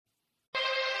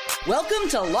Welcome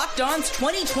to Locked On's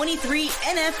 2023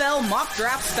 NFL Mock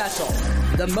Draft Special,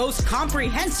 the most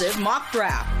comprehensive mock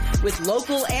draft, with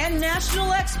local and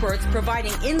national experts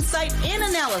providing insight and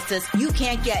analysis you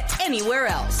can't get anywhere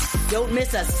else. Don't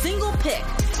miss a single pick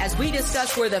as we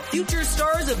discuss where the future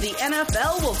stars of the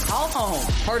NFL will call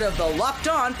home. Part of the Locked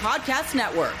On Podcast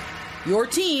Network. Your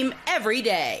team every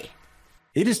day.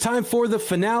 It is time for the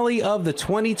finale of the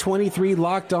 2023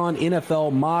 Locked On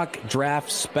NFL Mock Draft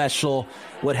Special.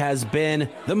 What has been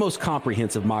the most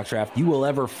comprehensive mock draft you will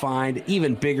ever find,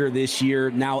 even bigger this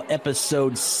year. Now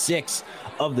episode 6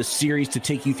 of the series to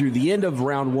take you through the end of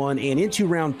round 1 and into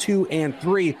round 2 and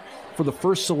 3 for the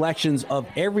first selections of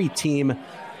every team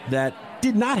that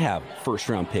did not have first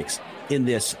round picks in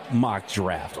this mock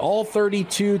draft. All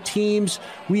 32 teams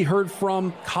we heard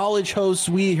from, college hosts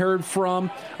we heard from.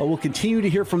 We'll continue to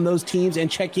hear from those teams and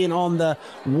check in on the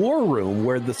war room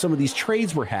where some of these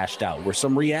trades were hashed out, where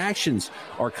some reactions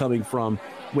are coming from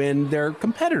when their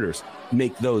competitors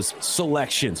make those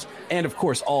selections. And of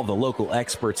course, all the local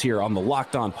experts here on the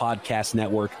Locked On Podcast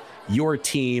Network, your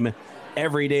team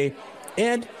every day.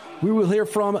 And we will hear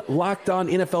from Locked On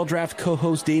NFL Draft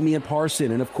co-host Damian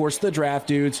Parson, and of course the draft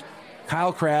dudes,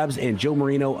 Kyle Krabs and Joe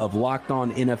Marino of Locked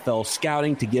On NFL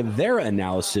Scouting, to give their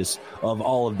analysis of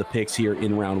all of the picks here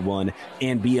in round 1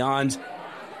 and beyond.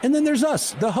 And then there's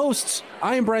us, the hosts.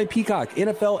 I am Brian Peacock,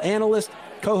 NFL analyst,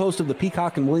 co-host of the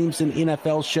Peacock and Williamson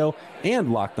NFL Show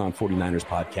and Locked On 49ers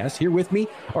podcast. Here with me,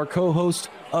 our co-host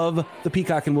of the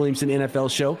Peacock and Williamson NFL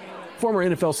Show, former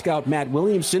NFL scout Matt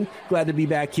Williamson. Glad to be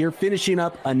back here, finishing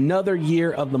up another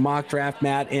year of the mock draft.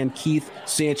 Matt and Keith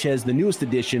Sanchez, the newest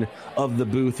edition of the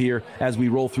booth here as we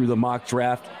roll through the mock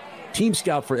draft. Team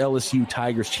scout for LSU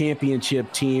Tigers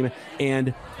championship team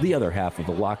and the other half of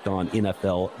the Locked On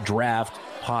NFL Draft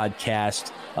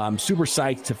podcast. I'm super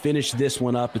psyched to finish this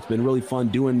one up. It's been really fun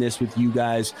doing this with you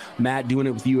guys. Matt, doing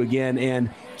it with you again.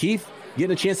 And Keith,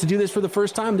 getting a chance to do this for the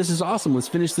first time. This is awesome. Let's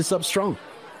finish this up strong.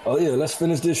 Oh, yeah, let's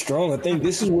finish this strong. I think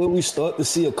this is where we start to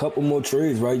see a couple more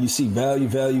trades, right? You see value.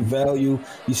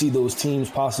 You see those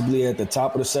teams possibly at the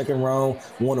top of the second round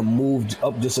want to move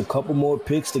up just a couple more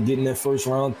picks to get in that first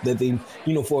round that they,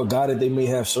 for a guy that they may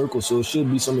have circled. So it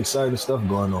should be some exciting stuff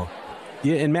going on.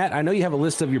 Yeah, and Matt, I know you have a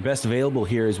list of your best available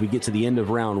here as we get to the end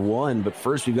of round 1, but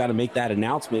first we've got to make that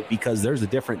announcement because there's a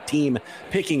different team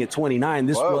picking at 29.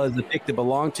 This was the pick that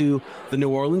belonged to the New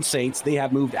Orleans Saints. They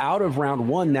have moved out of round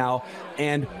 1 now,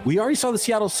 and we already saw the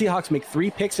Seattle Seahawks make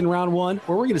 3 picks in round 1,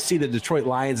 where we're going to see the Detroit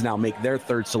Lions now make their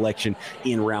 3rd selection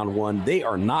in round 1. They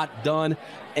are not done,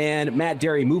 and Matt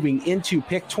Derry moving into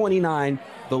pick 29.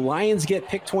 The Lions get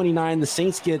pick 29. The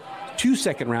Saints get 2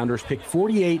 second-rounders, pick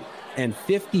 48 and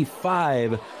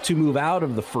 55 to move out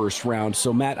of the first round.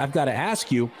 So, Matt, I've got to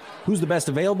ask you, who's the best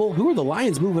available? Who are the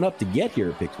Lions moving up to get here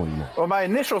at pick 29? Well, my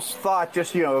initial thought,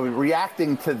 just,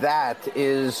 reacting to that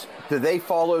is, do they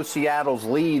follow Seattle's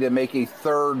lead and make a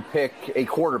 3rd pick a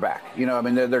quarterback?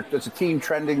 There's a team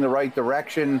trending the right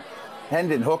direction.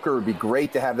 Hendon Hooker would be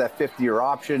great to have that 5th-year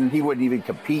option. He wouldn't even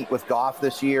compete with Goff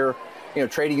this year.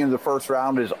 Trading in the first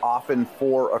round is often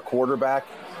for a quarterback.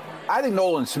 I think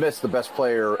Nolan Smith's the best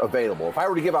player available. If I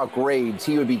were to give out grades,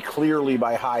 he would be clearly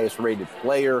my highest rated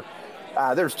player.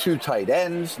 There's 2 tight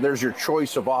ends. There's your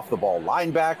choice of off-the-ball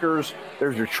linebackers.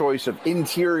 There's your choice of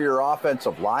interior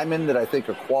offensive linemen that I think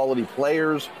are quality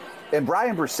players. And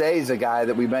Brian Brisset is a guy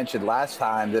that we mentioned last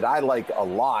time that I like a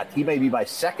lot. He may be my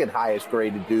 2nd highest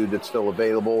graded dude that's still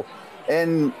available.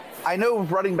 And I know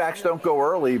running backs don't go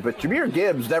early, but Jahmyr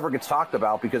Gibbs never gets talked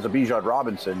about because of Bijan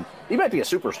Robinson. He might be a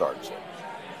superstar this year.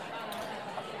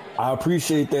 I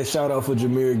appreciate that shout out for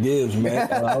Jahmyr Gibbs,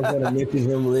 man. I was going to mention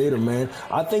him later, man.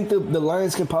 I think the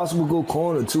Lions can possibly go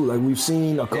corner too. Like we've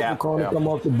seen a couple corners come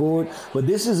off the board, but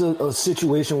this is a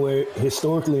situation where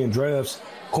historically in drafts,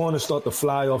 corners start to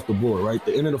fly off the board, right?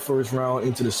 The end of the first round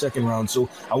into the second round. So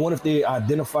I wonder if they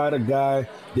identified a guy,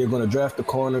 they're going to draft the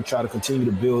corner, try to continue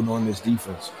to build on this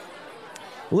defense.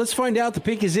 Well, let's find out. The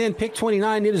pick is in. Pick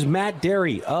 29. It is Matt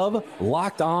Derry of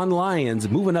Locked On Lions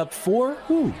moving up for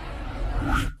who?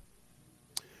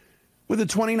 With the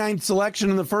 29th selection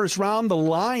in the first round, the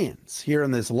Lions, here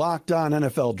in this Locked On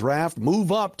NFL Draft,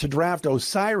 move up to draft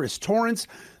O'Cyrus Torrence,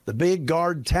 the big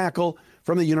guard tackle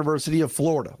from the University of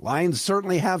Florida. Lions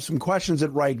certainly have some questions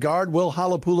at right guard. Will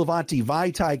Halapoulivaati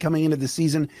Vaitai coming into the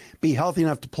season be healthy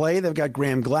enough to play? They've got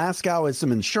Graham Glasgow as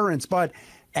some insurance, but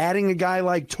adding a guy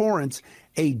like Torrence,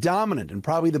 a dominant and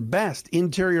probably the best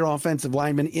interior offensive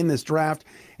lineman in this draft,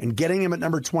 and getting him at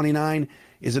number 29,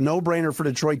 is a no-brainer for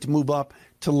Detroit to move up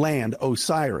to land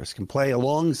Osiris. Can play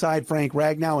alongside Frank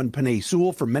Ragnow and Penei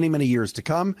Sewell for many, many years to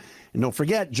come. And don't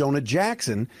forget, Jonah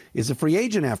Jackson is a free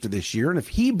agent after this year, and if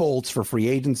he bolts for free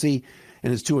agency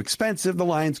and is too expensive, the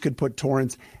Lions could put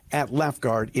Torrence at left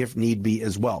guard if need be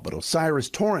as well. But Osiris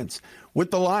Torrence with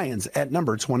the Lions at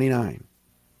number 29.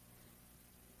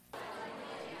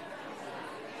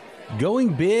 Going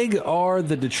big are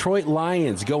the Detroit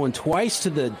Lions, going twice to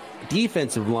the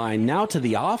defensive line, now to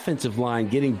the offensive line,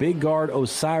 getting big guard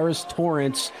Osiris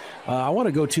Torrence. I want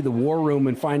to go to the war room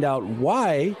and find out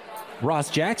why Ross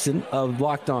Jackson of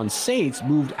Locked On Saints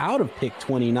moved out of pick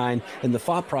 29 and the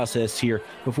thought process here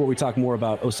before we talk more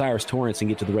about Osiris Torrence and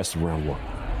get to the rest of round one.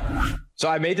 So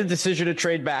I made the decision to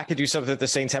trade back and do something that the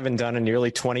Saints haven't done in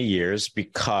nearly 20 years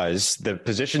because the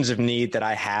positions of need that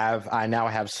I now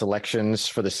have selections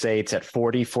for the Saints at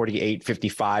 40, 48,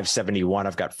 55, 71.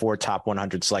 I've got 4 top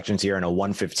 100 selections here and a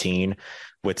 115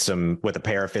 with a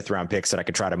pair of 5th round picks that I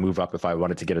could try to move up if I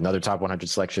wanted to get another top 100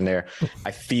 selection there.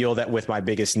 I feel that with my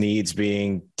biggest needs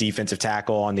being defensive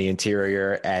tackle on the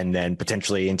interior and then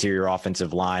potentially interior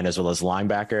offensive line as well as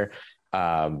linebacker,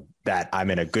 that I'm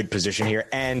in a good position here,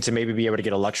 and to maybe be able to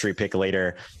get a luxury pick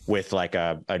later with like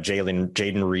a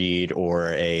Jaden Reed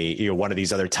or one of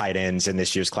these other tight ends in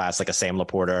this year's class, like a Sam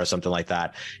Laporta or something like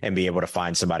that, and be able to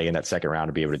find somebody in that second round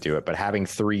to be able to do it. But having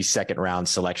 3 second round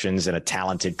selections in a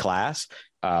talented class,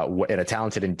 in a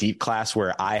talented and deep class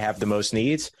where I have the most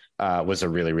needs, was a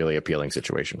really, really appealing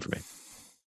situation for me.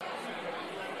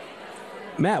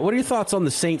 Matt, what are your thoughts on the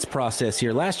Saints process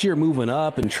here? Last year, moving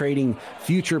up and trading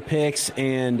future picks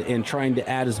and trying to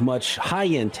add as much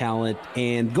high-end talent,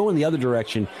 and going the other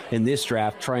direction in this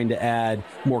draft, trying to add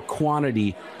more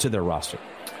quantity to their roster.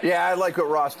 Yeah, I like what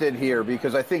Ross did here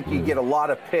because I think you get a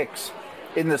lot of picks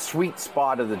in the sweet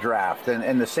spot of the draft,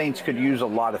 and the Saints could use a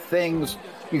lot of things.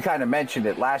 You kind of mentioned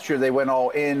it. Last year, they went all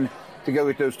in to go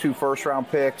get those 2 first-round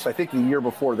picks. I think the year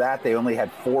before that, they only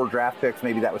had 4 draft picks.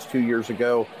 Maybe that was 2 years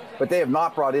ago. But they have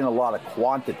not brought in a lot of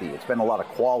quantity. It's been a lot of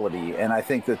quality. And I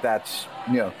think that's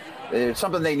it's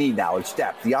something they need now. It's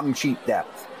depth, young, cheap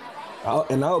depth. I'll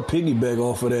piggyback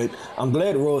off of that. I'm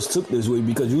glad Ross took this way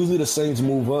because usually the Saints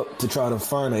move up to try to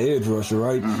find an edge rusher,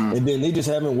 right? Mm-hmm. And then they just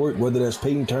haven't worked, whether that's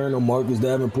Peyton Turner or Marcus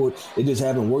Davenport. It just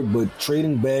haven't worked. But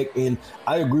trading back, and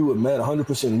I agree with Matt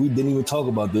 100%. We didn't even talk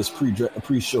about this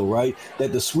pre-show, right?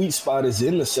 That the sweet spot is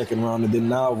in the second round, and then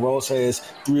now Ross has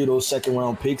 3 of those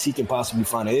second-round picks. He can possibly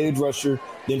find an edge rusher,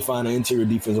 then find an interior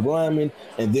defensive lineman,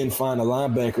 and then find a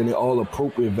linebacker, and they're all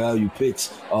appropriate value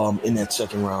picks in that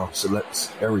second-round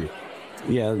area.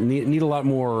 Yeah, need a lot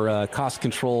more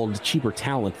cost-controlled, cheaper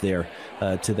talent there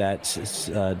to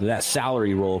that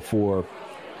salary role for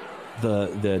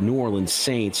the New Orleans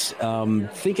Saints.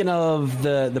 Thinking of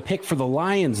the pick for the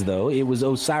Lions, though, it was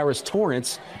Osiris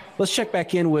Torrence. Let's check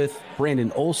back in with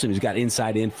Brandon Olson, who's got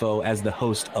inside info as the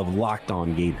host of Locked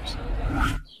On Gators.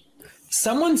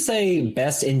 Someone say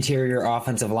best interior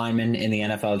offensive lineman in the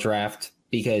NFL draft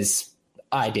because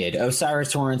I did.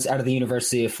 Osiris Torrence out of the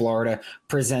University of Florida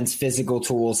presents physical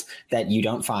tools that you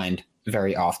don't find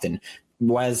very often,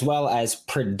 as well as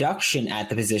production at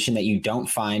the position that you don't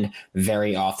find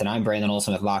very often. I'm Brandon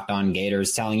Olson with Locked On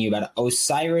Gators telling you about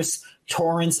Osiris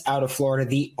Torrence out of Florida,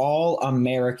 the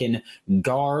all-American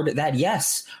guard that,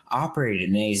 yes, operated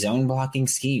in a zone blocking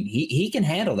scheme. He can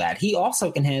handle that. He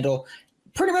also can handle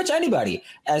pretty much anybody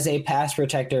as a pass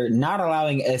protector, not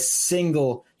allowing a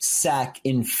single sack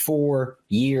in 4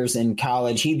 years in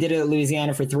college. He did it at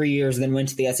Louisiana for 3 years, then went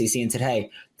to the SEC and said, hey,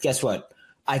 guess what?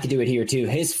 I could do it here too.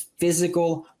 His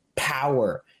physical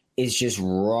power is just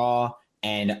raw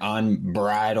and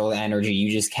unbridled energy.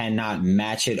 You just cannot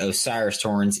match it. Osiris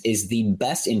Torrence is the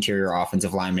best interior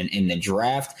offensive lineman in the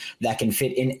draft that can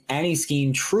fit in any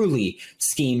scheme, truly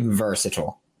scheme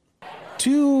versatile.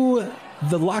 To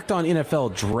the Locked On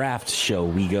NFL Draft Show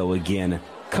we go again.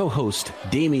 Co-host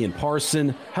Damian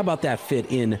Parson. How about that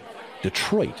fit in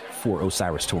Detroit for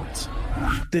Osiris Torrence?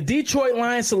 The Detroit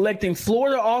Lions selecting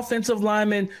Florida offensive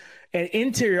lineman and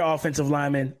interior offensive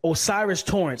lineman Osiris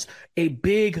Torrence, a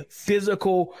big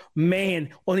physical man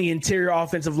on the interior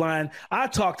offensive line. I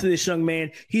talked to this young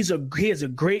man. He has a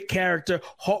great character,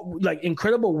 like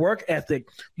incredible work ethic.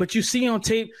 But you see on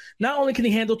tape, not only can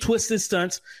he handle twisted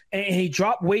stunts, and he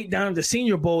dropped weight down at the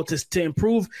Senior Bowl to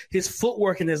improve his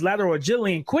footwork and his lateral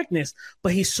agility and quickness,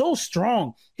 but he's so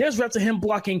strong. There's reps of him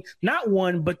blocking not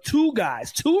one, but 2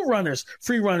 guys, 2 runners,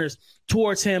 free runners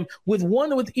towards him with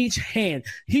one with each hand.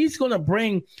 He's going to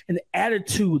bring an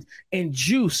attitude and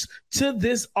juice to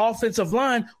this offensive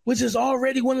line, which is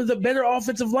already one of the better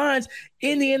offensive lines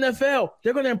in the NFL.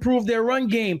 They're going to improve their run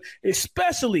game,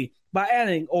 especially by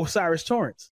adding O'Cyrus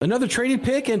Torrence. Another traded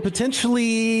pick and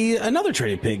potentially another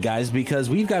traded pick, guys, because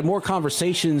we've got more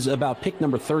conversations about pick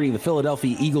number 30, the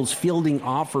Philadelphia Eagles fielding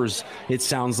offers, it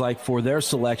sounds like, for their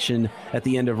selection at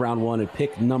the end of round one at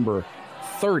pick number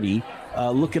 30.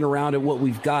 Looking around at what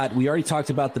we've got, we already talked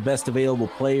about the best available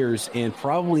players, and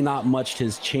probably not much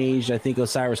has changed. I think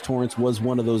O'Cyrus Torrence was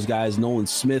one of those guys. Nolan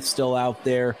Smith still out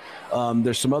there.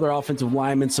 There's some other offensive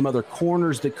linemen, some other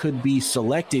corners that could be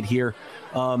selected here.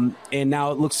 And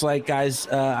now it looks like, guys,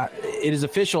 it is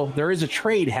official. There is a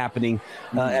trade happening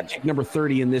at pick number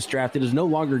 30 in this draft. It is no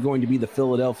longer going to be the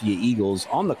Philadelphia Eagles.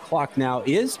 On the clock now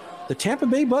is the Tampa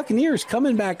Bay Buccaneers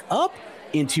coming back up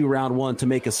into round one to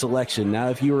make a selection. Now,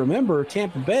 if you remember,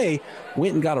 Tampa Bay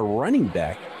went and got a running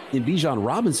back in Bijan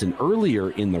Robinson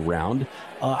earlier in the round.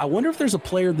 I wonder if there's a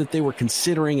player that they were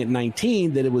considering at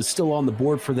 19 that it was still on the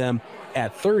board for them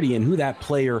at 30 and who that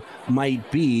player might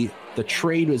be. The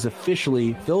trade is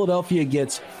officially Philadelphia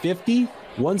gets 50,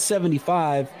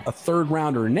 175, a third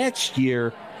rounder next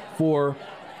year for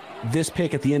this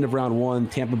pick at the end of round one.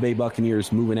 Tampa Bay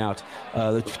Buccaneers moving out.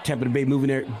 The Tampa Bay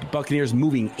Buccaneers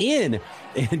moving in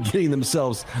and getting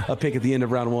themselves a pick at the end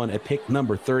of round one at pick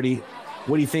number 30.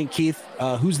 What do you think, Keith?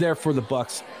 Who's there for the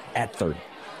Bucs at 30?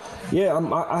 Yeah,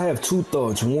 I have two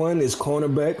thoughts. One is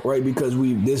cornerback, right? Because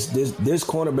this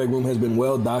cornerback room has been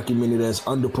well documented as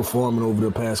underperforming over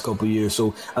the past couple of years.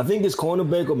 So I think it's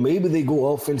cornerback, or maybe they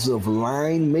go offensive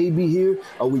line, maybe here.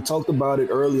 We talked about it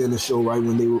earlier in the show, right?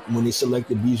 When they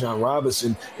selected Bijan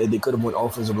Robinson, that they could have went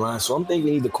offensive line. So I'm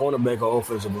thinking either cornerback or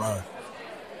offensive line.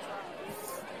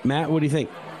 Matt, what do you think?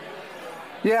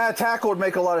 Yeah, tackle would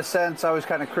make a lot of sense. I was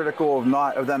kind of critical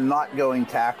of them not going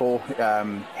tackle.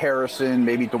 Harrison,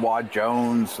 maybe Dawad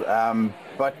Jones.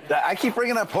 But I keep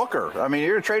bringing up Hooker. I mean,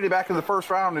 you're traded back in the first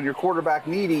round and your quarterback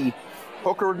needy.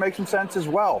 Hooker would make some sense as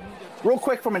well. Real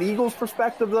quick, from an Eagles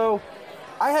perspective, though,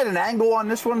 I had an angle on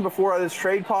this one before this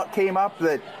trade pot came up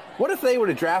that what if they would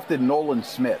have drafted Nolan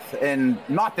Smith? And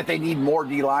not that they need more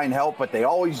D-line help, but they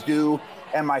always do.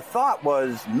 And my thought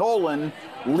was, Nolan,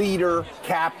 leader,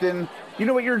 captain, you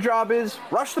know what your job is?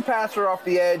 Rush the passer off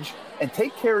the edge and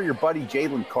take care of your buddy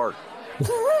Jalen Carter.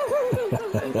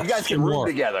 You guys can root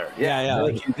together. Yeah.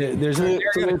 Like,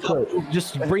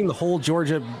 just bring the whole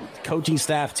Georgia coaching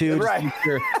staff too. Right.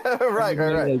 Sure,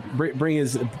 right.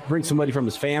 Bring somebody from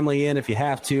his family in if you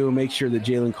have to. Make sure the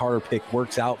Jalen Carter pick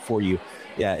works out for you.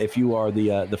 Yeah, if you are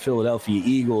the Philadelphia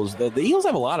Eagles, the Eagles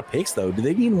have a lot of picks though. Do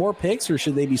they need more picks, or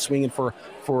should they be swinging for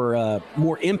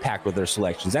more impact with their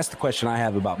selections? That's the question I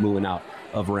have about moving out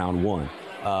of round one.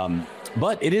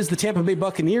 But it is the Tampa Bay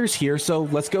Buccaneers here, so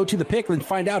let's go to the pick and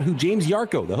find out who James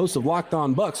Yarko, the host of Locked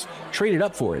On Bucs, traded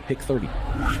up for at pick 30.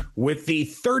 With the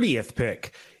 30th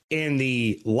pick in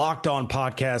the Locked On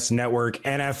Podcast Network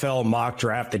NFL mock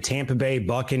draft, the Tampa Bay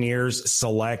Buccaneers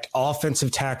select offensive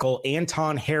tackle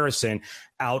Anton Harrison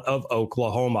out of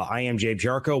Oklahoma. I am James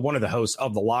Yarko, one of the hosts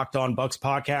of the Locked On Bucs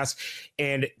podcast,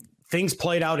 and things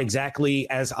played out exactly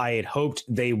as I had hoped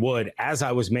they would. As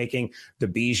I was making the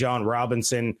Bijan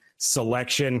Robinson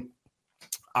selection,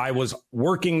 I was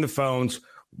working the phones,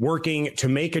 working to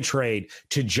make a trade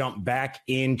to jump back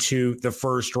into the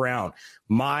first round.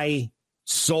 My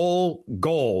sole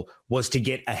goal was to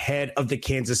get ahead of the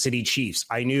Kansas City Chiefs.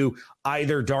 I knew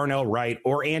either Darnell Wright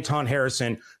or Anton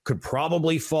Harrison could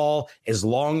probably fall as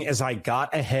long as I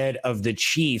got ahead of the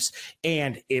Chiefs,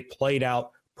 and it played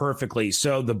out perfectly.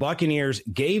 So the Buccaneers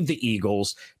gave the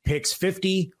Eagles picks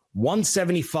 50,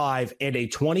 175, and a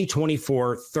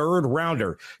 2024 third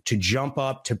rounder to jump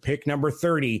up to pick number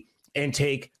 30 and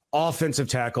take offensive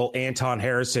tackle Anton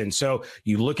Harrison. So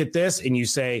you look at this and you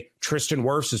say Tristan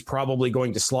Wirfs is probably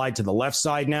going to slide to the left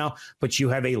side now, but you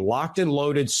have a locked and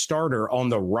loaded starter on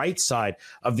the right side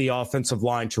of the offensive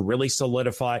line to really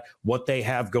solidify what they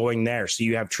have going there. So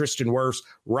you have Tristan Wirfs,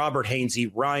 Robert Hainsey,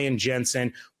 Ryan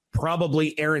Jensen,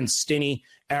 probably Aaron Stinney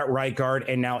at right guard,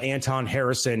 and now Anton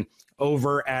Harrison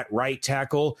over at right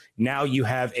tackle. Now you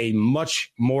have a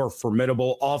much more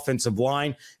formidable offensive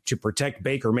line to protect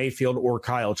Baker Mayfield or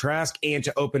Kyle Trask and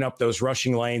to open up those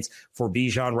rushing lanes for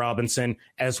Bijan Robinson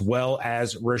as well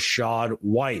as Rachaad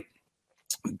White.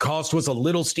 Cost was a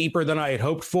little steeper than I had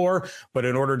hoped for, but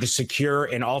in order to secure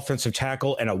an offensive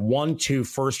tackle and a 1-2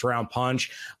 first-round punch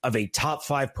of a top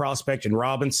 5 prospect in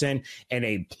Robinson and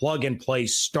a plug-and-play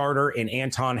starter in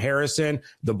Anton Harrison,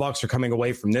 the Bucs are coming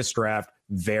away from this draft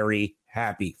very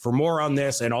happy. For more on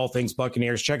this and all things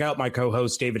Buccaneers, check out my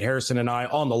co-host David Harrison and I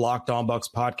on the Locked On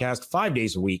Bucs podcast 5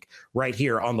 days a week right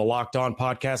here on the Locked On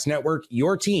Podcast Network,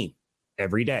 your team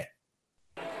every day.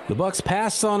 The Bucs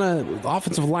passed on an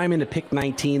offensive lineman at pick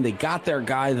 19. They got their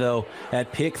guy, though,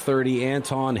 at pick 30,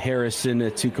 Anton Harrison,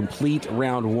 to complete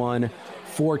round one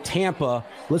for Tampa.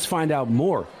 Let's find out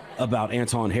more about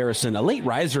Anton Harrison, a late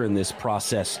riser in this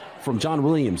process, from John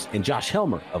Williams and Josh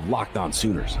Helmer of Locked On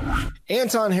Sooners.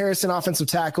 Anton Harrison, offensive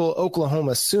tackle,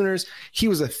 Oklahoma Sooners. He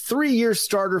was a 3-year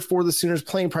starter for the Sooners,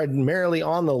 playing primarily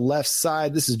on the left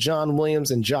side. This is John Williams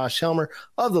and Josh Helmer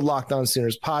of the Locked On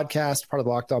Sooners podcast, part of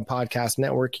the Locked On Podcast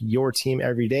Network, your team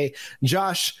every day.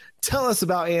 Josh, tell us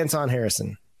about Anton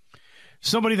Harrison.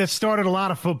 Somebody that started a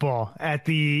lot of football at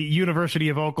the University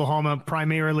of Oklahoma,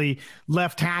 primarily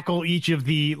left tackle each of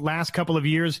the last couple of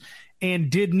years, and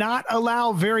did not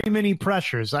allow very many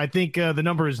pressures. I think the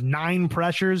number is 9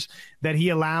 pressures that he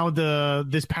allowed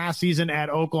this past season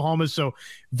at Oklahoma. So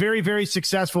very, very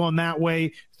successful in that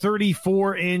way.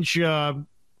 34-inch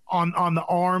on the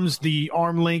arms, the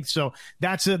arm length. So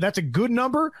that's a good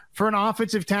number for an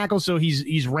offensive tackle. So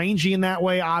he's rangy in that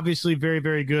way. Obviously very,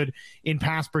 very good in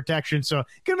pass protection. So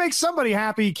gonna make somebody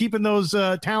happy, keeping those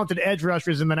talented edge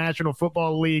rushers in the National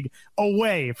Football League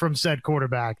away from said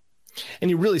quarterback. And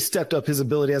he really stepped up his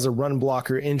ability as a run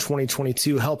blocker in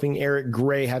 2022, helping Eric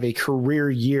Gray have a career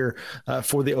year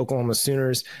for the Oklahoma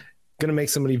Sooners. Going to make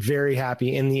somebody very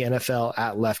happy in the NFL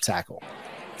at left tackle.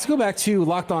 Let's go back to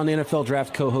Locked On NFL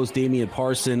Draft co-host Damian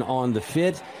Parson on the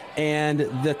fit and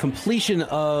the completion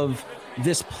of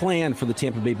this plan for the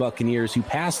Tampa Bay Buccaneers, who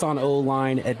passed on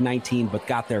O-line at 19 but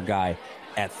got their guy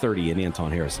at 30 in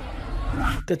Anton Harrison.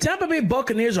 The Tampa Bay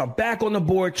Buccaneers are back on the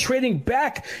board, trading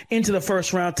back into the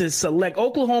first round to select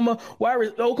Oklahoma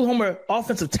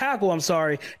offensive tackle,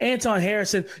 Anton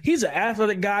Harrison. He's an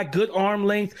athletic guy, good arm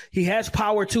length. He has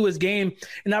power to his game.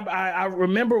 And I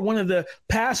remember one of the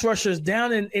pass rushers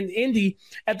down in Indy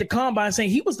at the Combine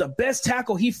saying he was the best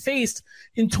tackle he faced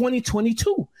in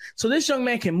 2022. So this young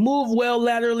man can move well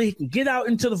laterally. He can get out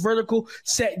into the vertical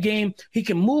set game. He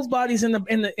can move bodies in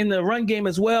the run game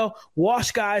as well,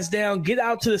 wash guys down, get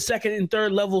out to the second and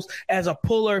third levels as a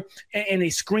puller and a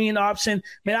screen option.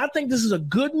 Man, I think this is a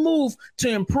good move to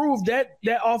improve that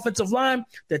offensive line,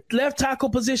 the left tackle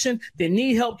position. They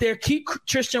need help there. Keep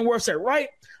Tristan Wirfs at right.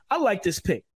 I like this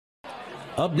pick.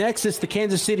 Up next, it's the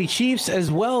Kansas City Chiefs,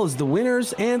 as well as the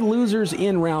winners and losers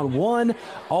in round one.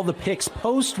 All the picks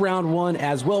post round one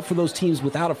as well for those teams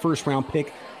without a first round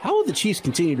pick. How will the Chiefs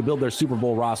continue to build their Super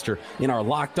Bowl roster in our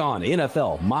Locked On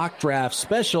NFL Mock Draft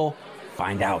Special?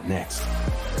 Find out next.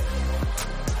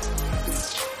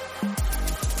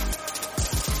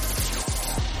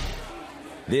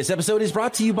 This episode is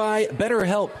brought to you by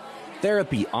BetterHelp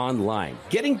Therapy Online.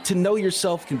 Getting to know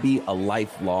yourself can be a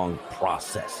lifelong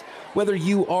process. Whether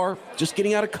you are just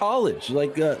getting out of college,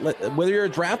 whether you're a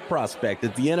draft prospect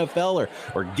at the NFL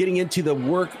or getting into the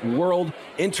work world,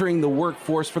 entering the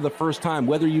workforce for the first time,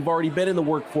 whether you've already been in the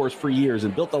workforce for years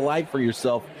and built a life for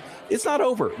yourself, it's not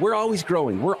over. We're always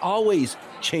growing. We're always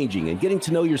changing, and getting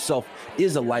to know yourself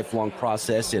is a lifelong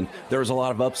process, and there's a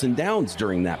lot of ups and downs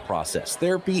during that process.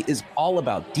 Therapy is all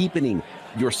about deepening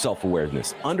your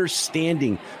self-awareness,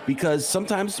 understanding, because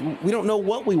sometimes we don't know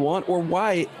what we want or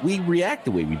why we react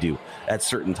the way we do at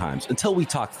certain times until we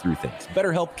talk through things.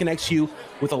 BetterHelp connects you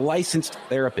with a licensed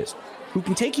therapist who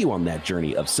can take you on that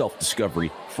journey of self-discovery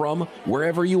from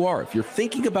wherever you are. If you're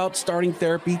thinking about starting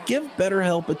therapy, give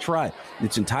BetterHelp a try.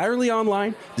 It's entirely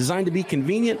online, designed to be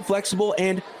convenient, flexible,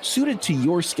 and suited to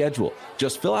your schedule.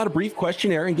 Just fill out a brief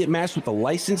questionnaire and get matched with a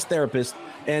licensed therapist,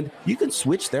 and you can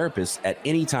switch therapists at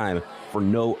any time for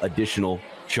no additional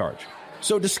charge.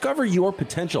 So discover your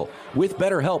potential with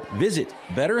BetterHelp. Visit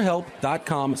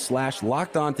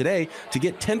BetterHelp.com/lockedon today to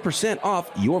get 10%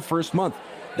 off your first month.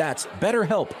 That's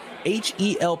BetterHelp,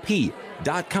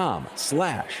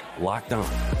 HELP.com/lockedon.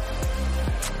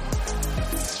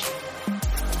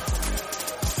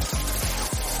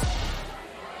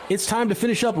 It's time to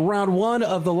finish up round one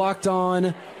of the Locked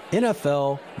On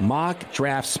NFL Mock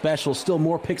Draft Special. Still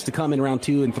more picks to come in round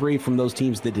 2 and 3 from those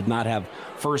teams that did not have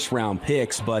first round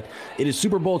picks, but it is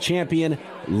Super Bowl champion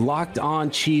Locked On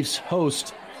Chiefs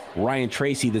host Ryan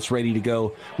Tracy that's ready to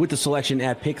go with the selection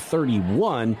at pick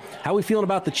 31. How are we feeling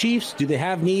about the Chiefs? Do they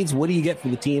have needs? What do you get for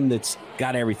the team that's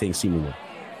got everything seemingly?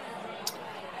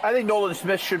 I think Nolan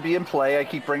Smith should be in play. I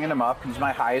keep bringing him up. He's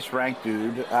my highest ranked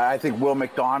dude. I think Will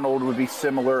McDonald would be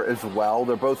similar as well.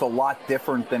 They're both a lot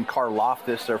different than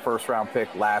Karlaftis, their first round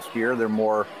pick last year. They're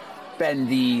more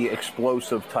bendy,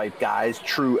 explosive type guys,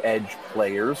 true edge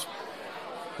players.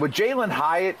 Would Jalen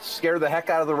Hyatt scare the heck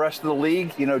out of the rest of the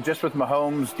league, just with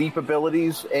Mahomes' deep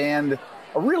abilities? And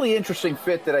a really interesting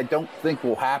fit that I don't think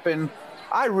will happen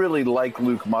I really like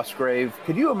Luke Musgrave.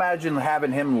 Could you imagine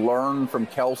having him learn from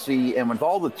Kelsey, and with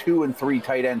all the 2 and 3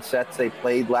 tight end sets they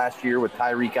played last year with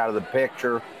Tyreek out of the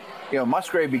picture,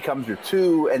 Musgrave becomes your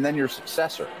 2 and then your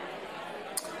successor.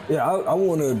 Yeah, I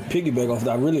want to piggyback off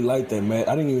that. I really like that, man.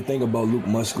 I didn't even think about Luke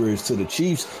Musgrave to the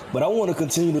Chiefs, but I want to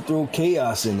continue to throw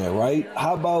chaos in there, right?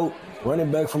 How about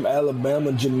running back from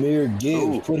Alabama, Jahmyr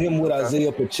Gibbs? Put him with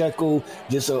Isaiah Pacheco,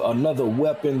 just another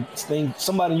weapon thing,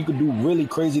 somebody you could do really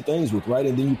crazy things with, right?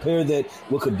 And then you pair that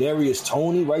with Kadarius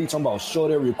Toney, right? You're talking about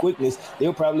short area quickness.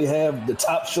 They'll probably have the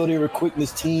top short area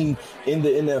quickness team in the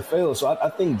NFL. So I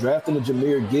think drafting a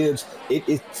Jahmyr Gibbs,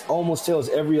 it almost tells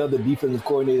every other defensive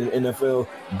coordinator in the NFL,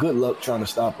 good luck trying to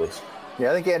stop us. Yeah,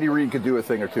 I think Andy Reid could do a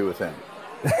thing or two with him.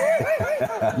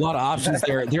 A lot of options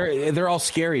there. They're all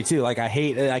scary too. Like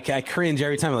I cringe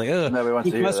every time. I'm like,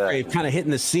 ugh. Musgrave kind of hitting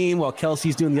the seam while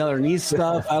Kelsey's doing the other knee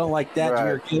stuff. I don't like that.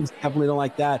 Jahmyr Gibbs definitely don't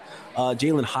like that.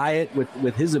 Jalen Hyatt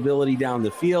with his ability down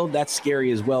the field, that's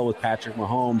scary as well with Patrick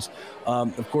Mahomes.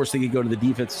 Of course, they could go to the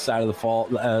defensive side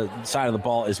of the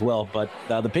ball as well. But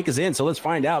the pick is in, so let's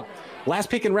find out.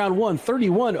 Last pick in round 1,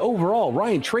 31 overall,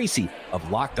 Ryan Tracy of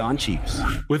Locked On Chiefs.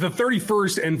 With the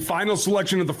 31st and final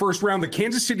selection of the first round, the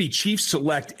Kansas City Chiefs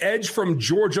select edge from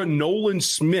Georgia, Nolan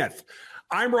Smith.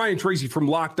 I'm Ryan Tracy from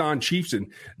Locked On Chiefs,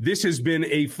 and this has been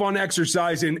a fun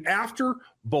exercise. And after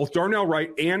both Darnell Wright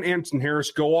and Anton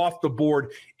Harris go off the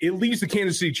board, it leaves the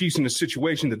Kansas City Chiefs in a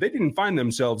situation that they didn't find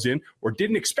themselves in or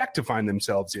didn't expect to find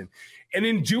themselves in. And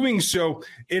in doing so,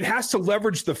 it has to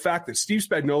leverage the fact that Steve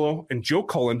Spagnuolo and Joe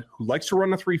Cullen, who likes to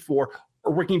run a 3-4,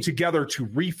 are working together to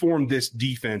reform this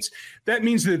defense. That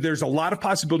means that there's a lot of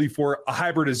possibility for a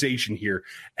hybridization here.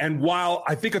 And while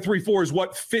I think a 3-4 is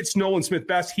what fits Nolan Smith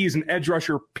best, he is an edge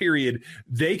rusher, period.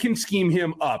 They can scheme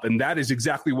him up, and that is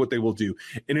exactly what they will do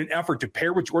in an effort to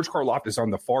pair with George Karlaftis on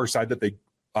the far side that they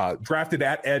drafted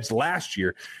at edge last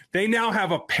year. They now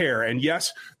have a pair, and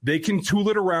yes, they can tool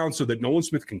it around so that Nolan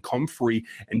Smith can come free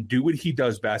and do what he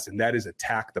does best, and that is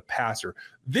attack the passer.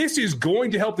 This is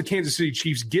going to help the Kansas City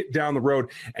Chiefs get down the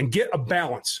road and get a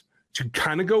balance to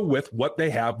kind of go with what they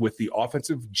have with the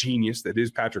offensive genius that is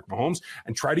Patrick Mahomes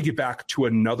and try to get back to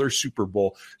another Super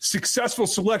Bowl. Successful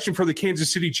selection for the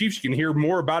Kansas City Chiefs. You can hear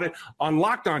more about it on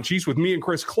Locked On Chiefs with me and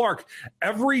Chris Clark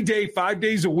every day, 5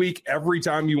 days a week, every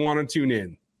time you want to tune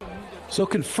in. So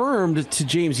confirmed to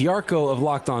James Yarko of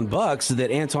Locked On Bucks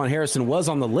that Anton Harrison was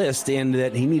on the list and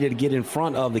that he needed to get in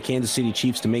front of the Kansas City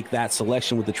Chiefs to make that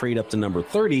selection with the trade up to number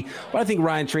 30. But I think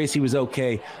Ryan Tracy was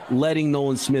okay letting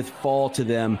Nolan Smith fall to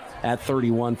them at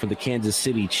 31 for the Kansas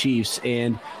City Chiefs.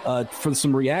 And for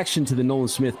some reaction to the Nolan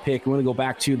Smith pick, we want to go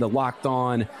back to the Locked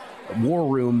On war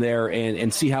room there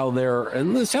and see how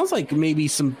and it sounds like maybe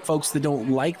some folks that don't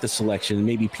like the selection,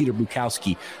 maybe Peter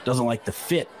Bukowski doesn't like the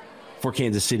fit for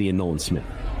Kansas City and Nolan Smith.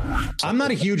 I'm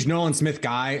not a huge Nolan Smith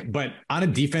guy, but on a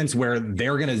defense where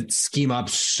they're going to scheme up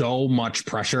so much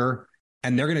pressure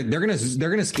and they're going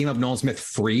to scheme up Nolan Smith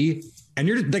free. And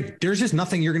you're like, there's just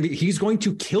nothing he's going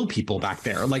to kill people back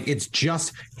there. Like, it's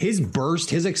just his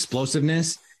burst, his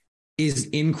explosiveness is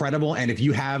incredible. And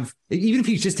even if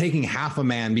he's just taking half a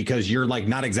man because you're like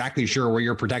not exactly sure where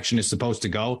your protection is supposed to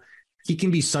go, he can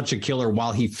be such a killer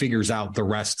while he figures out the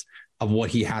rest of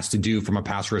what he has to do from a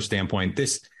pass rush standpoint.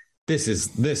 This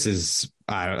is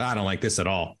I don't like this at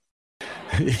all.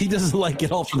 He doesn't like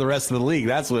it all for the rest of the league.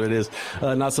 That's what it is.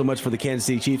 Not so much for the Kansas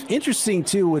City Chiefs. Interesting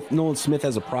too with Nolan Smith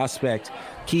as a prospect,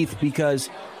 Keith,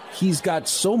 because he's got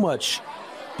so much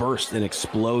burst and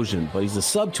explosion, but he's a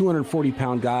sub 240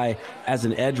 pound guy as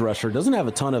an edge rusher. Doesn't have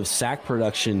a ton of sack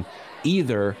production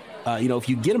either. If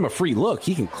you get him a free look,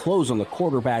 he can close on the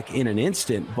quarterback in an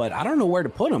instant, but I don't know where to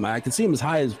put him. I can see him as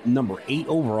high as number 8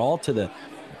 overall to the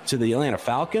Atlanta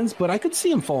Falcons, but I could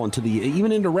see him falling to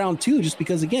even into round 2, just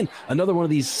because, again, another one of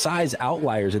these size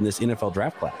outliers in this NFL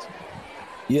draft class.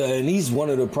 Yeah, and he's one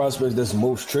of the prospects that's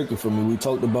most tricky for me. We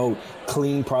talked about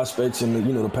clean prospects in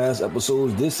the past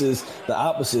episodes. This is the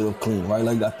opposite of clean, right?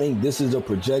 Like, I think this is a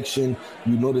projection.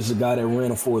 This is a guy that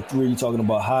ran a 4.3. You're talking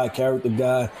about high character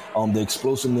guy. The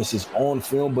explosiveness is on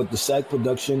film, but the sack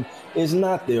production is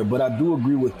not there. But I do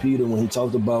agree with Peter when he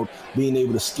talked about being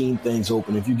able to scheme things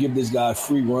open. If you give this guy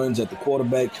free runs at the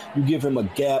quarterback, you give him a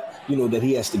gap, that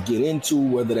he has to get into,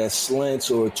 whether that's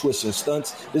slants or twists and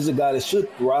stunts. This is a guy that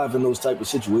should thrive in those type of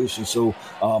situations. So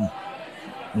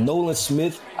Nolan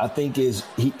Smith, I think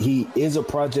he is a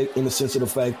project in the sense of the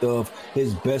fact of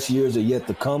his best years are yet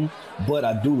to come, but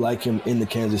I do like him in the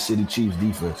Kansas City Chiefs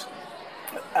defense.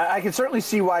 I can certainly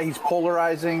see why he's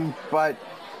polarizing, but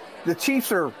the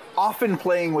Chiefs are often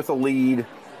playing with a lead,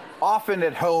 often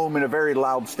at home in a very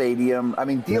loud stadium. I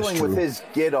mean, dealing with his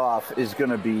get off is going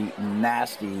to be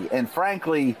nasty. And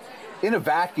frankly, in a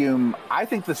vacuum, I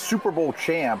think the Super Bowl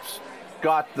champs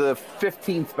got the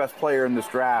 15th best player in this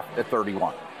draft at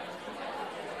 31.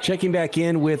 Checking back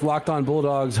in with Locked On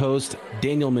Bulldogs host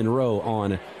Daniel Monroe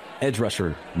on edge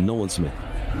rusher Nolan Smith.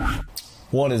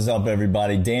 What is up,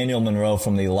 everybody? Daniel Monroe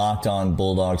from the Locked On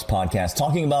Bulldogs podcast,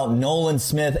 talking about Nolan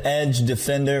Smith, edge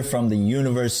defender from the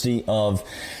University of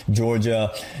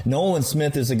Georgia. Nolan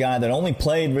Smith is a guy that only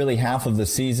played really half of the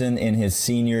season in his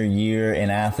senior year in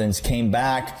Athens, came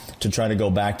back to try to go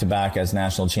back-to-back as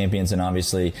national champions, and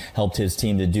obviously helped his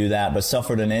team to do that, but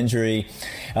suffered an injury.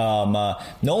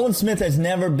 Nolan Smith has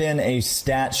never been a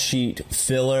stat sheet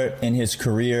filler in his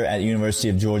career at University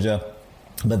of Georgia.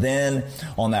 But then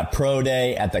on that pro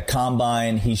day at the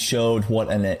combine, he showed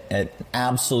what an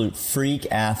absolute freak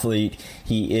athlete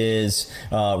he is,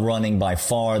 running by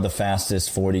far the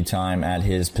fastest 40 time at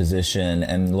his position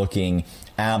and looking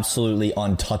absolutely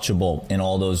untouchable in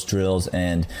all those drills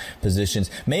and positions.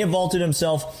 May have vaulted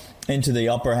himself into the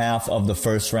upper half of the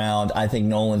first round. I think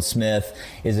Nolan Smith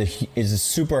is a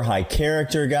super high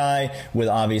character guy with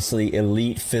obviously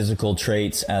elite physical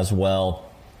traits as well,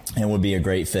 and would be a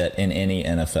great fit in any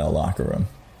NFL locker room.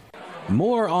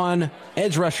 More on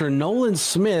edge rusher Nolan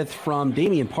Smith from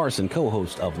Damian Parson,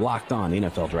 co-host of Locked On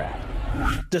NFL Draft.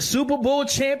 The Super Bowl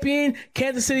champion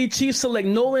Kansas City Chiefs select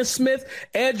Nolan Smith,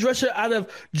 edge rusher out of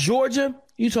Georgia.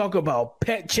 You talk about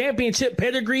championship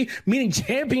pedigree, meaning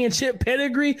championship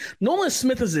pedigree. Nolan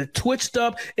Smith is a twitched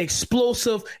up,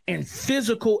 explosive, and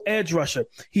physical edge rusher.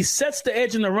 He sets the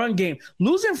edge in the run game.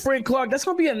 Losing Frank Clark, that's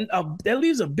going to be that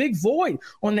leaves a big void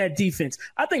on that defense.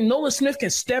 I think Nolan Smith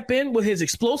can step in with his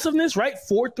explosiveness, right?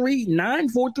 4.39,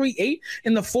 4.38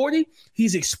 in the 40.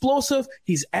 He's explosive.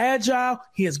 He's agile.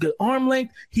 He has good arm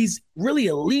length. He's really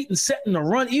elite in setting the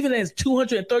run, even at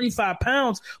 235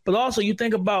 pounds. But also you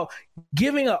think about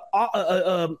giving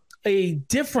a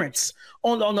difference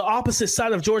on the opposite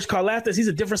side of George Karlaftis. He's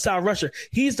a different style rusher.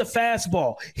 He's the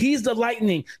fastball. He's the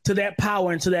lightning to that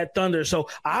power and to that thunder. So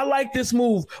I like this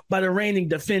move by the reigning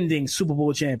defending Super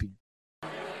Bowl champion.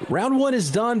 Round one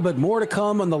is done, but more to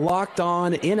come on the Locked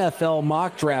On NFL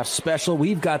Mock Draft Special.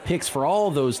 We've got picks for all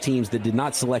of those teams that did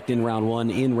not select in round one,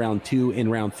 in round two,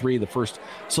 in round three, the first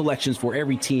selections for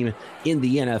every team in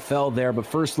the NFL there. But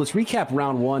first, let's recap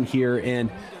round one here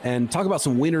and talk about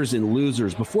some winners and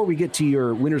losers. Before we get to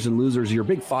your winners and losers, your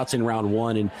big thoughts in round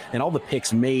one and all the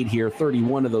picks made here,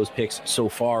 31 of those picks so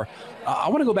far. I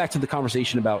want to go back to the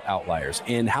conversation about outliers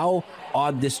and how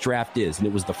odd this draft is. And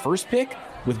it was the first pick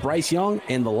with Bryce Young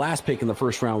and the last pick in the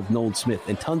first round with Nolan Smith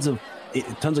and tons of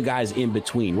guys in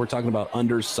between. We're talking about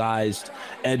undersized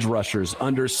edge rushers,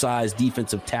 undersized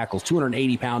defensive tackles,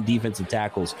 280-pound defensive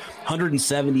tackles,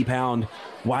 170-pound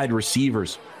wide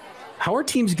receivers. How are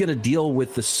teams going to deal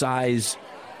with the size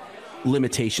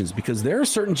limitations? Because there are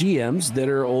certain GMs that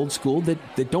are old school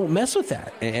that don't mess with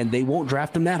that, and they won't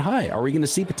draft them that high. Are we going to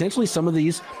see potentially some of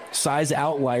these size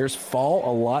outliers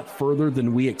fall a lot further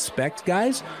than we expect,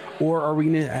 guys? Or are we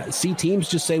going to see teams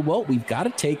just say, well, we've got to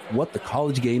take what the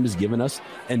college game has given us,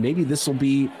 and maybe this will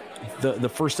be the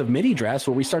first of many drafts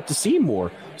where we start to see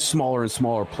more smaller and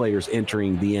smaller players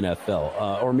entering the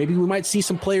NFL. Or maybe we might see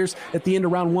some players at the end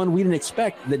of round one we didn't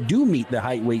expect that do meet the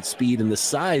height, weight, speed, and the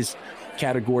size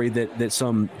category that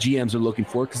some GMs are looking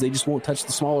for, because they just won't touch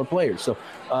the smaller players. So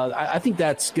I think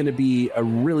that's going to be a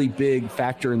really big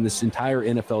factor in this entire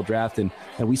NFL draft. And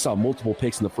we saw multiple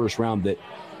picks in the first round that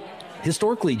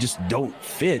historically just don't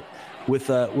fit with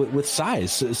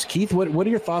size. So, Keith, what are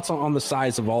your thoughts on the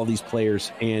size of all these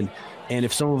players, and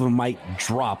if some of them might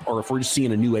drop, or if we're just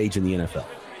seeing a new age in the NFL?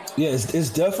 Yeah, it's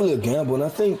definitely a gamble, and I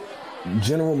think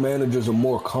general managers are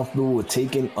more comfortable with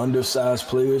taking undersized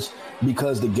players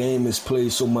because the game is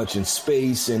played so much in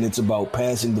space and it's about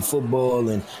passing the football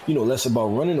and, less about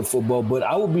running the football. But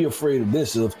I would be afraid of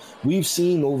this. We've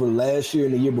seen over last year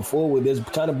and the year before where there's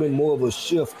kind of been more of a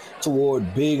shift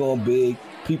toward big on big,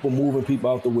 people moving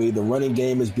people out the way. The running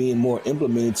game is being more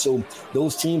implemented. So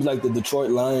those teams like the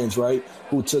Detroit Lions, right,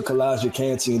 who took Elijah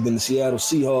Cansey, and then the Seattle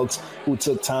Seahawks, who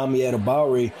took Tommy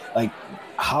Adebawore, like,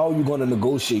 how are you going to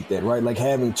negotiate that, right? Like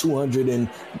having 200 and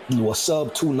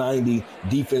sub 290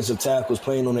 defensive tackles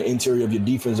playing on the interior of your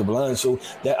defensive line. So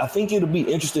that I think it'll be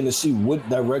interesting to see what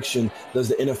direction does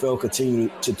the NFL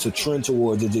continue to trend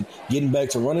towards. Is it getting back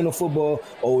to running the football,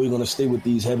 or are we going to stay with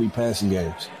these heavy passing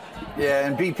games? Yeah,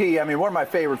 and BP, I mean, one of my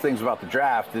favorite things about the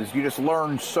draft is you just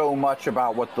learn so much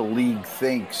about what the league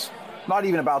thinks not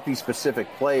even about these specific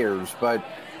players, but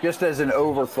just as an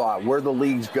overthought, where the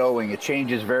league's going. It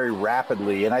changes very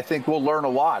rapidly, and I think we'll learn a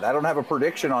lot. I don't have a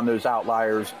prediction on those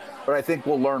outliers, but I think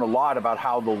we'll learn a lot about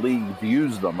how the league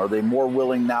views them. Are they more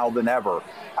willing now than ever?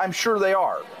 I'm sure they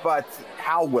are, but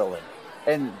how willing?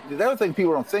 And the other thing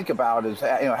people don't think about is,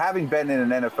 having been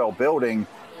in an NFL building,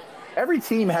 every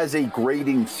team has a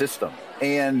grading system.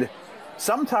 And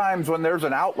sometimes when there's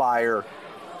an outlier,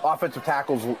 offensive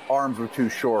tackles' arms were too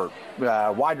short,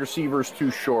 wide receivers too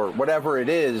short, whatever it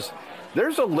is,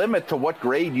 there's a limit to what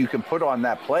grade you can put on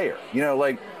that player.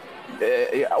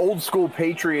 Old school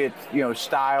Patriot,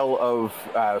 style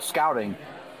of scouting,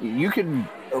 you can,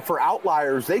 for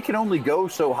outliers, they can only go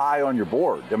so high on your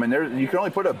board. I mean, you can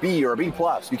only put a B or a B+.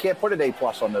 You can't put an A+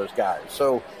 on those guys.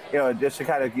 So, just to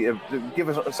kind of give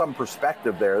us some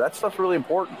perspective there, that stuff's really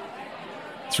important.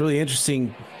 It's really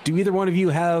interesting. Do either one of you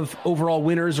have overall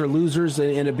winners or losers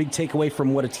and a big takeaway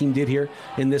from what a team did here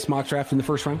in this mock draft in the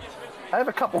first round? I have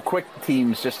a couple quick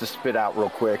teams just to spit out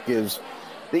real quick. The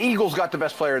Eagles got the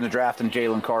best player in the draft in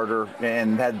Jalen Carter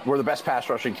and were the best pass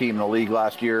rushing team in the league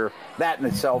last year. That in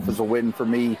itself is a win for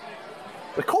me.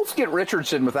 The Colts get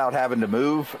Richardson without having to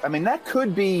move. I mean, that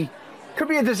could be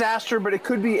a disaster, but it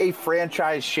could be a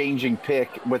franchise-changing pick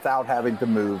without having to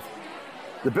move.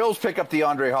 The Bills pick up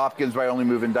DeAndre Hopkins by only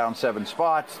moving down 7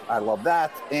 spots. I love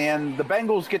that. And the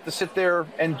Bengals get to sit there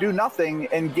and do nothing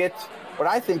and get what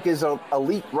I think is an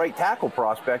elite right tackle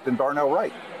prospect in Darnell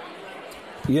Wright.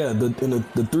 Yeah,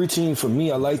 the 3 teams for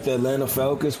me, I like the Atlanta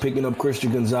Falcons picking up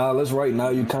Christian Gonzalez. Right now,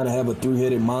 you kind of have a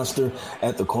 3-headed monster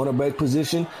at the cornerback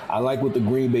position. I like what the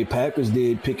Green Bay Packers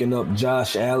did, picking up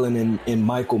Josh Allen and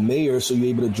Michael Mayer, so you're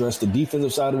able to address the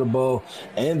defensive side of the ball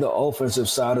and the offensive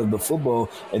side of the football.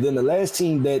 And then the last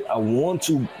team that I want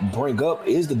to bring up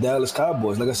is the Dallas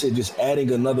Cowboys. Like I said, just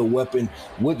adding another weapon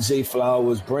with Zay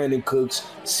Flowers, Brandon Cooks,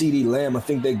 CeeDee Lamb. I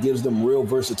think that gives them real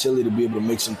versatility to be able to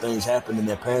make some things happen in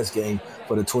their pass game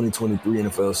for the 2023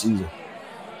 NFL season.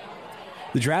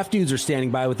 The draft dudes are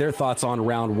standing by with their thoughts on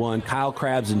round 1. Kyle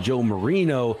Krabs and Joe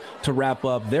Marino to wrap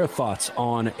up their thoughts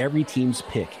on every team's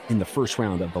pick in the first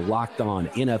round of the Locked On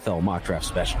NFL Mock Draft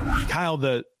Special. Kyle,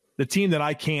 the team that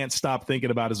I can't stop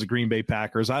thinking about is the Green Bay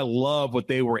Packers. I love what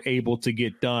they were able to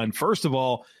get done. First of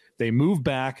all, they moved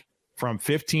back from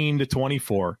 15 to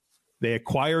 24. They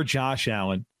acquired Josh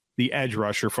Allen, the edge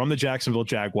rusher from the Jacksonville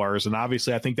Jaguars. And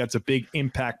obviously, I think that's a big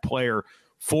impact player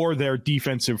for their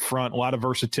defensive front. A lot of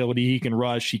versatility. He can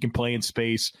rush, he can play in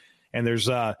space, and there's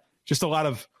just a lot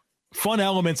of fun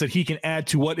elements that he can add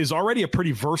to what is already a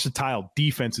pretty versatile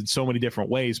defense in so many different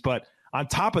ways. But on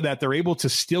top of that, they're able to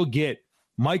still get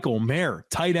Michael Mayer,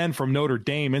 tight end from Notre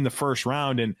Dame, in the first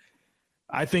round. And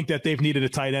I think that they've needed a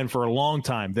tight end for a long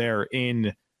time there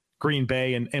in Green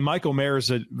Bay. And Michael Mayer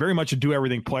is very much a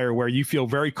do-everything player where you feel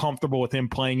very comfortable with him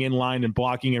playing in line and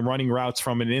blocking and running routes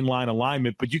from an in-line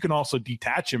alignment, but you can also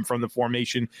detach him from the